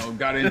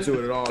got into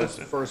it at all. It's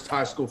the first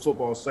high school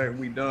football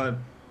segment we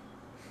done.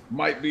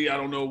 Might be, I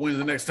don't know when's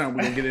the next time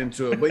we're gonna get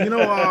into it. But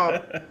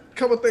a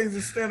couple of things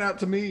that stand out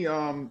to me.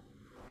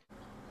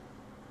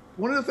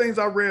 One of the things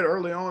I read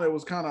early on, it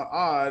was kind of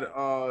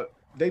odd.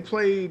 They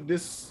played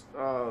this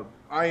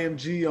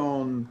IMG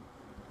on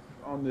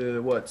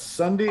the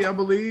Sunday, I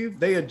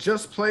believe. They had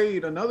just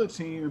played another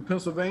team in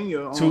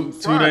Pennsylvania on two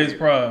Friday, days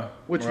prior,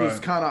 which was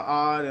kind of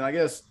odd. And I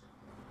guess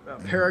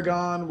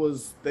Paragon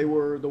they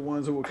were the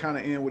ones who were kind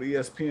of in with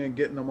ESPN,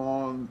 getting them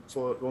on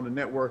the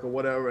network or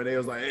whatever. And they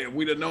was like, hey, if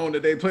we'd have known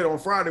that they played on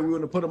Friday, we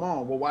wouldn't have put them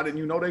on. Well, why didn't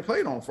you know they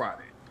played on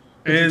Friday?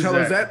 Could you tell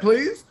us that,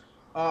 please?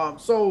 And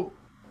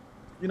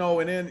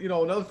then,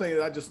 another thing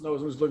that I just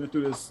noticed was looking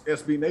through this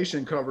SB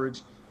Nation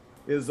coverage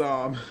is,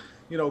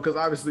 because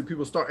obviously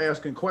people start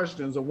asking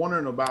questions or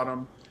wondering about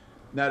them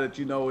now that,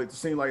 it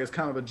seemed like it's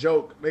kind of a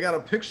joke. They got a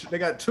picture, they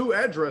got two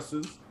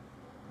addresses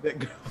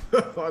that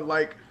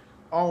are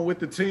on with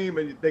the team,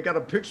 and they got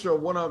a picture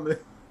of one of them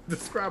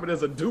describe it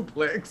as a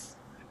duplex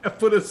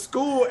for the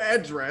school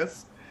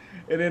address.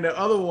 And then the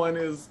other one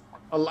is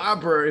a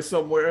library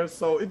somewhere.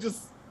 So it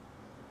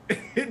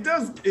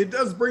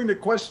does bring the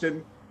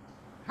question,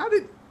 how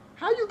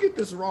you get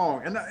this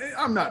wrong? And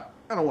I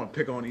don't want to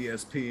pick on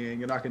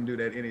ESPN, I can do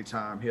that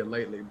anytime here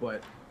lately,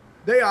 but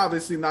they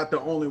obviously not the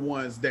only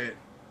ones that,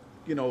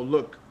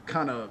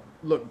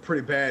 look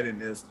pretty bad in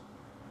this,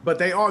 but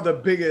they are the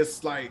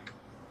biggest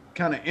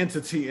kind of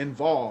entity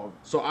involved.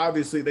 So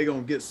obviously they're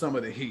going to get some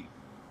of the heat.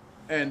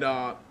 And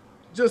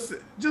just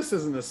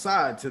as an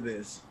aside to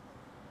this,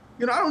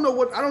 I don't know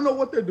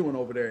what they're doing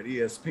over there at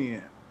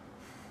ESPN,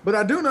 but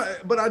I do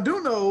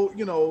know,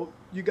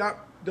 you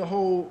got the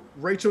whole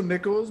Rachel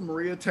Nichols,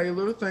 Maria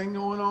Taylor thing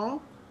going on,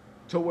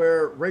 to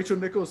where Rachel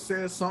Nichols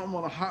says something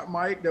on a hot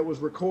mic that was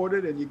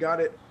recorded, and you got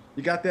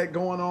that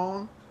going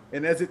on.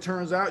 And as it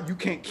turns out, you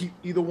can't keep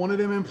either one of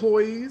them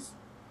employees.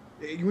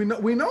 We know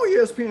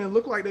ESPN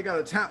look like they got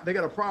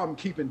a problem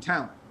keeping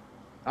talent.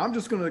 I'm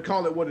just going to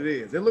call it what it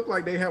is. It looked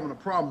like they having a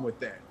problem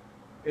with that.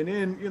 And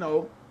then,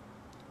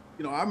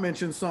 I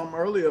mentioned something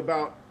earlier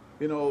about,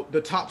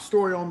 the top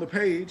story on the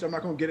page. I'm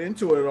not going to get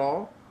into it at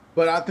all.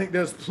 But I think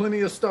there's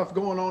plenty of stuff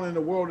going on in the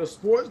world of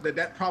sports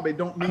that probably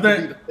don't need to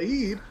be the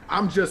lead.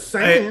 I'm just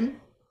saying.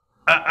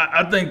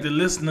 I think the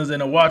listeners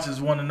and the watchers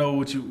want to know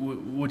what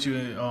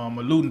you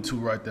alluding to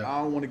right there.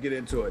 I don't want to get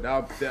into it.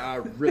 I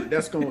really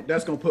that's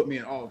gonna put me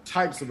in all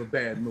types of a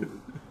bad mood.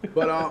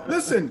 But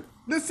listen.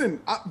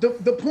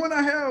 The point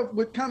I have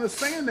with kind of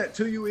saying that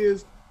to you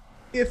is,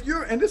 if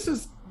you're, and this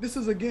is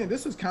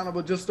kind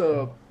of just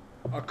a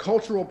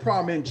cultural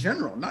problem in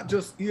general, not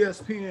just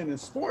ESPN and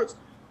sports.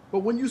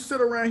 But when you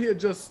sit around here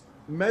just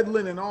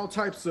meddling in all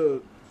types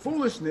of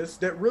foolishness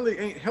that really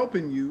ain't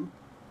helping you,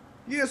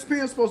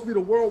 ESPN is supposed to be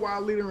the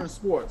worldwide leader in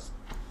sports.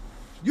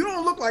 You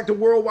don't look like the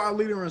worldwide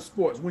leader in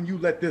sports when you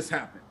let this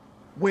happen.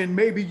 When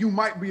maybe you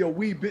might be a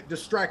wee bit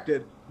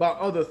distracted by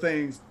other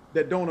things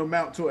that don't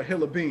amount to a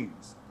hill of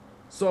beans.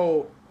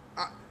 So,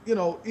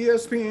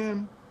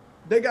 ESPN,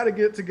 they got to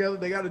get together.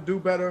 They got to do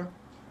better.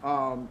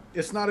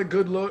 It's not a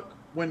good look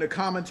when the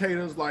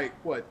commentators,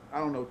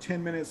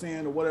 10 minutes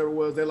in or whatever it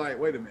was, they're like,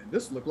 wait a minute,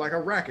 this look like a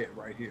racket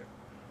right here.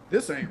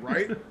 This ain't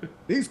right.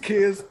 These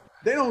kids,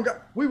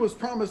 we was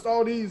promised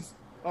all these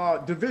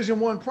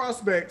Division I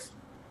prospects.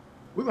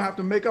 We're going to have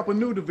to make up a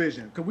new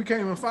division because we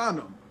can't even find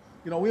them.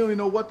 We don't even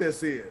know what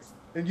this is.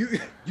 And you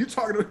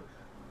talking to,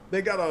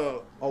 they got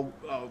a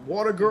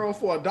water girl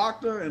for a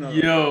doctor and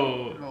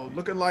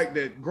looking like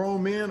that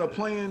grown men are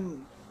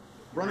playing,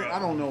 running. I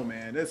don't know,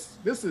 man. This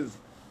is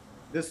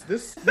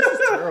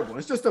terrible.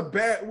 It's just a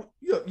bad.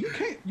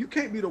 You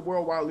can't be the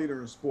worldwide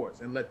leader in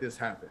sports and let this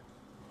happen.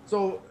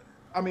 So,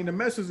 I mean, the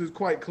message is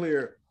quite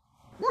clear.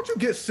 Won't you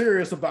get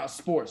serious about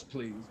sports,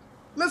 please?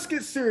 Let's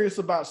get serious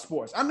about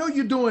sports. I know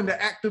you're doing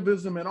the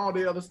activism and all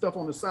the other stuff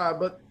on the side,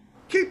 but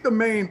keep the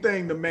main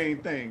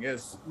thing,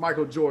 as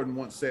Michael Jordan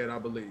once said, I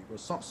believe, or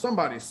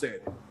somebody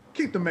said it.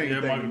 Keep the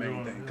main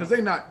thing, because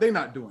they're not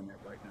doing that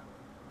right now.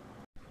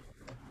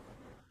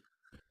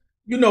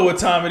 You know what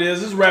time it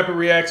is. It's rapid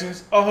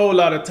reactions, a whole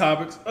lot of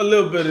topics, a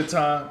little bit of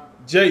time.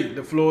 Jay,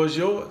 the floor is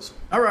yours.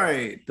 All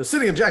right. The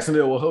city of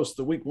Jacksonville will host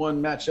the Week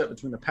 1 matchup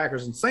between the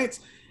Packers and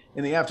Saints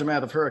in the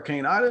aftermath of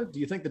Hurricane Ida. Do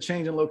you think the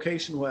change in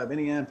location will have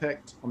any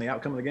impact on the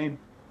outcome of the game?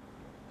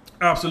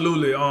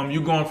 Absolutely.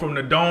 You going from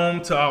the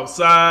dome to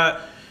outside.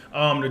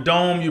 The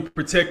dome, you're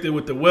protected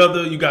with the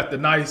weather. You got the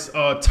nice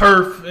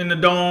turf in the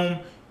dome.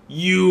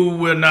 You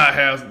will not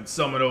have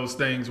some of those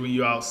things when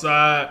you're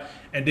outside.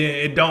 And then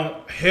it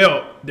don't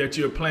help that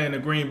you're playing the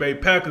Green Bay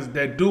Packers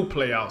that do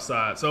play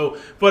outside. So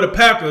for the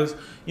Packers,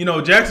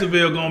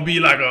 Jacksonville going to be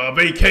like a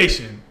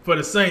vacation. For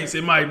the Saints,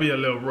 it might be a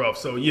little rough.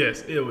 So,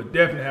 yes, it would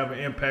definitely have an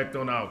impact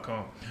on the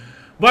outcome.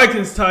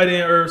 Vikings tight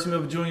end Irv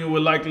Smith Jr.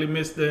 will likely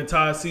miss the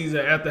entire season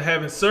after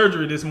having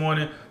surgery this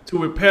morning to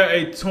repair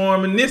a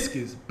torn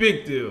meniscus.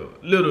 Big deal,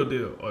 little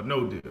deal, or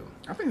no deal?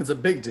 I think it's a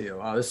big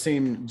deal. This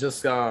team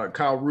just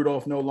Kyle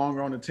Rudolph no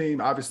longer on the team.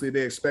 Obviously,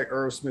 they expect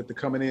Irv Smith to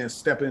come in and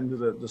step into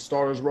the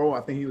starter's role. I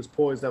think he was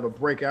poised to have a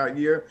breakout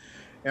year.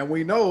 And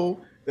we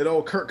know that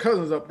old Kirk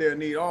Cousins up there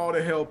need all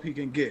the help he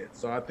can get.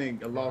 So I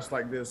think a loss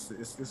like this,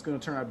 it's going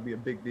to turn out to be a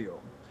big deal.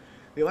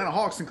 The Atlanta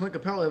Hawks and Clint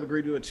Capella have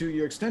agreed to a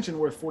 2-year extension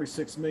worth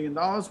 $46 million,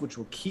 which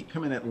will keep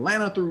him in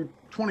Atlanta through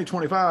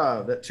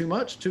 2025. That too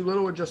much, too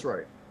little, or just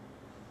right?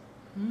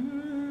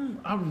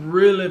 I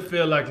really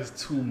feel like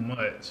it's too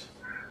much.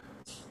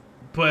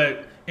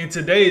 But in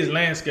today's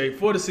landscape,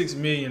 $46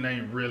 million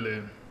ain't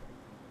really.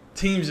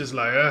 Teams just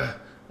like,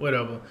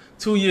 whatever.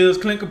 2 years,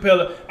 Clint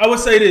Capella. I would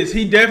say this.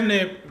 He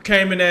definitely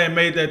came in there and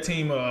made that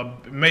team,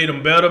 made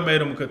them better,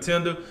 made them a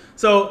contender.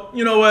 So,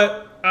 you know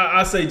what?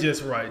 I say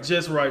just right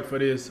for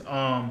this.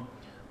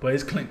 But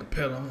it's Clint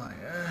Capella. I'm like,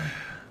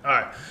 all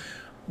right.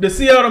 The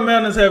Seattle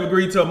Mariners have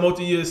agreed to a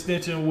multi-year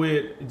extension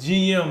with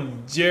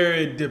GM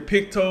Jared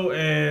DePicto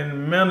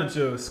and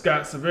manager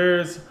Scott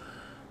Severus.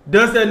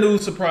 Does that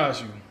news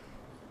surprise you?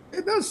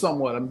 It does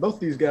somewhat. I mean, both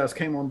these guys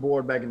came on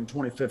board back in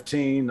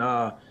 2015.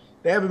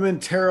 They haven't been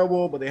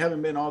terrible, but they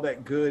haven't been all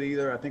that good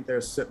either. I think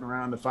they're sitting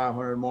around the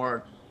 500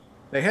 mark.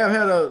 They have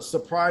had a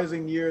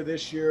surprising year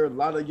this year. A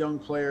lot of young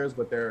players,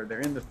 but they're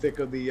in the thick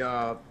of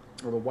the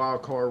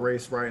wild card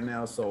race right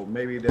now. So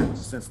maybe that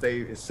since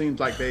it seems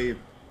like they've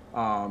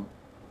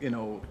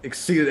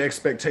exceeded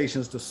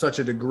expectations to such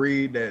a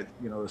degree that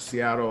the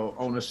Seattle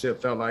ownership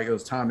felt like it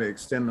was time to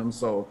extend them.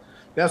 So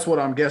that's what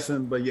I'm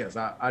guessing. But yes,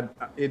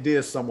 it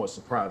did somewhat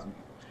surprise me.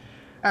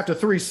 After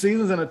 3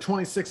 seasons and a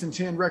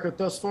 26-10 record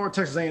thus far,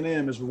 Texas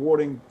A&M is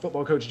rewarding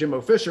football coach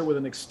Jimbo Fisher with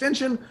an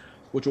extension,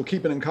 which will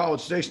keep him in College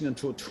Station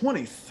until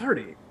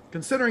 2030.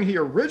 Considering he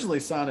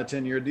originally signed a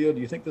 10-year deal, do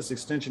you think this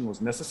extension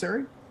was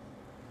necessary?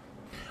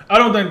 I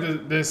don't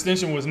think the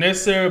extension was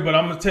necessary, but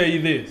I'm going to tell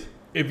you this.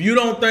 If you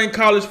don't think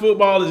college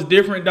football is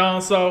different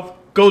down south,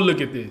 go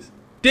look at this.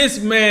 This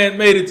man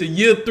made it to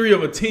year 3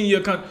 of a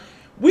 10-year contract.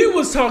 We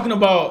was talking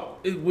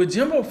about with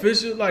Jimbo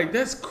Fisher, like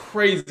that's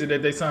crazy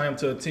that they signed him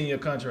to a 10-year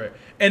contract.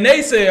 And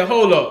they said,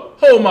 hold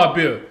my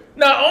bill.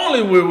 Not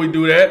only will we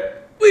do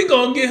that, we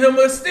going to give him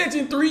an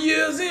extension 3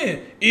 years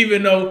in.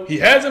 Even though he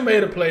hasn't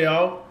made a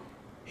playoff,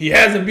 he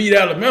hasn't beat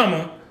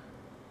Alabama,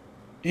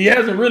 he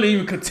hasn't really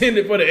even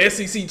contended for the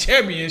SEC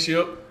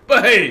championship.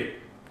 But hey,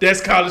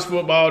 that's college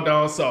football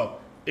down south.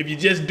 If you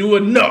just do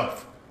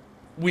enough,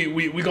 we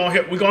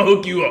gonna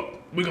hook you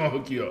up. We're gonna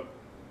hook you up.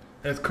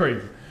 That's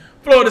crazy.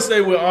 Florida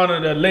State will honor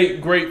the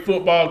late great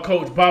football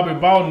coach Bobby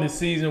Bowden this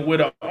season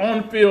with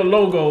on-field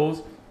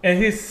logos and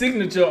his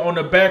signature on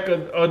the back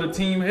of the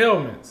team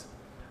helmets.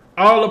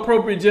 All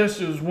appropriate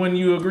gestures. Wouldn't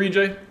you agree,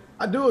 Jay?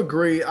 I do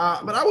agree,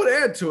 but I would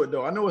add to it,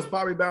 though. I know it's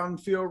Bobby Bowden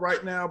Field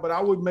right now, but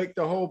I would make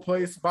the whole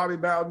place Bobby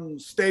Bowden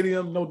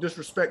Stadium. No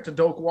disrespect to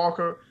Doak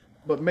Walker,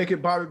 but make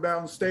it Bobby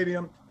Bowden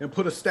Stadium and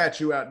put a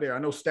statue out there. I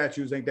know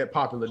statues ain't that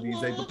popular these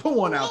days, but put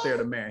one out there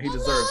to man. He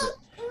deserves it.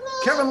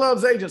 Kevin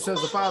Love's agent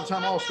says the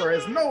five-time All-Star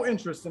has no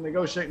interest in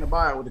negotiating a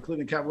buyout with the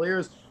Cleveland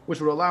Cavaliers, which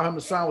would allow him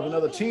to sign with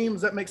another team.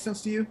 Does that make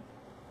sense to you?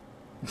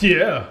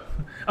 Yeah.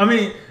 I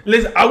mean,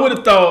 listen, I would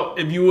have thought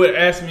if you would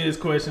ask me this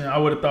question, I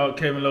would have thought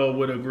Kevin Love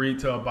would agree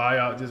to a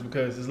buyout just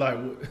because it's like,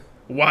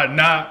 why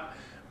not?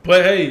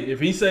 But hey, if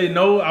he say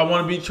no, I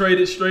want to be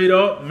traded straight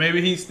up,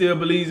 maybe he still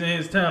believes in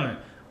his talent.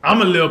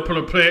 I'm a little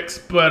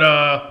perplexed, but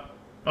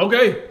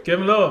okay,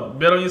 Kevin Love,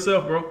 bet on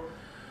yourself, bro.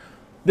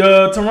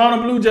 The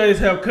Toronto Blue Jays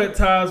have cut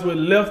ties with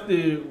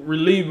lefty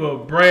reliever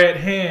Brad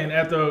Hand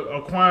after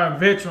acquiring the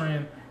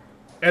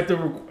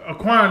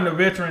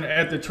veteran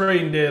at the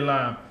trading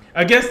deadline.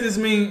 I guess this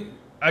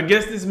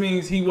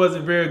means he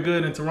wasn't very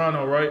good in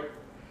Toronto, right?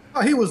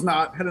 He was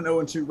not. Had an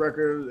 0-2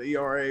 record,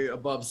 ERA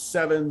above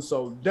 7,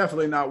 so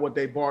definitely not what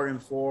they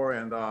bargained for.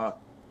 And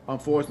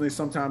unfortunately,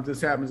 sometimes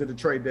this happens at the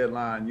trade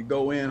deadline. You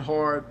go in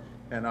hard,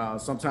 and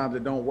sometimes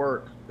it don't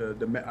work.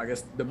 I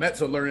guess the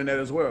Mets are learning that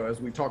as well, as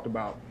we talked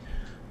about.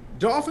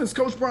 Dolphins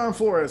coach Brian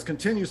Flores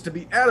continues to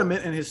be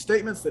adamant in his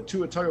statements that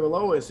Tua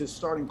Tagovailoa is his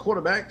starting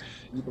quarterback.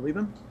 You believe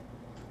him?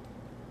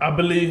 I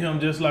believe him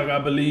just like I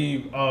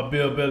believe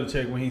Bill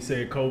Belichick when he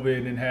said COVID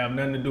didn't have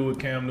nothing to do with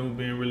Cam Newton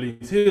being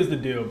released. Here's the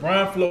deal.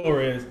 Brian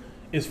Flores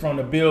is from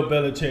the Bill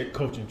Belichick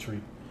coaching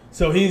tree.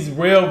 So he's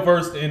well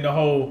versed in the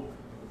whole,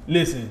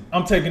 listen,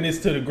 I'm taking this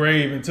to the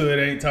grave until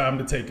it ain't time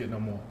to take it no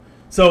more.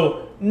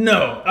 So,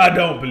 no, I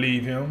don't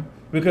believe him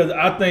because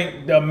I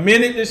think the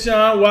minute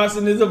Deshaun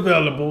Watson is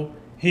available,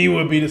 he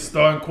will be the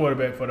starting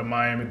quarterback for the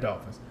Miami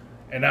Dolphins.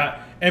 And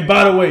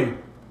by the way,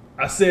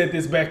 I said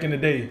this back in the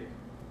day,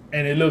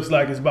 and it looks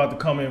like it's about to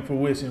come in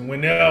fruition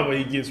whenever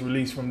he gets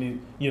released from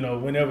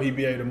whenever he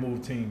be able to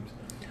move teams.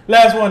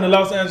 Last one, the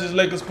Los Angeles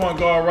Lakers point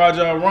guard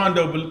Rajon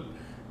Rondo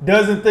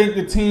doesn't think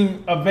the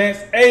team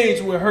advanced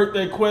age will hurt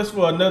their quest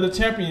for another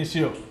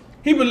championship.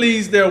 He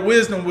believes their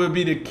wisdom will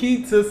be the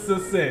key to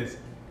success.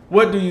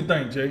 What do you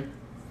think, Jay?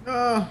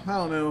 I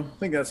don't know. I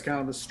think that's kind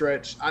of a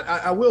stretch.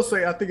 I will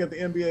say I think if the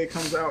NBA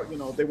comes out,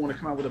 if they want to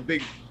come out with a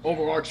big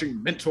overarching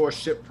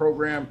mentorship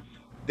program,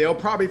 they'll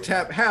probably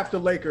tap half the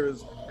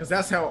Lakers because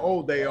that's how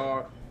old they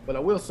are. But I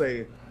will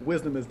say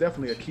wisdom is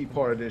definitely a key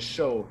part of this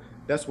show.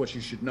 That's what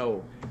you should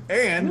know.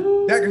 And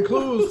that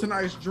concludes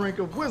tonight's Drink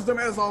of Wisdom.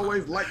 As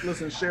always, like,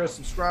 listen, share,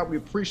 subscribe. We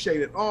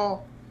appreciate it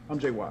all. I'm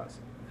Jay Wise.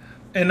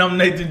 And I'm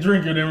Nathan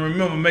Drinker. And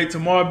remember, make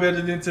tomorrow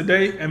better than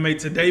today and make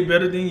today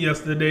better than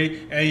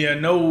yesterday. And you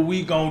know what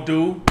we gonna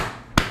do.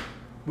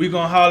 We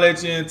gonna holler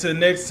at you until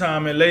next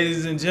time. And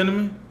ladies and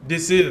gentlemen,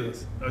 this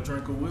is a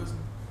Drink of Wisdom.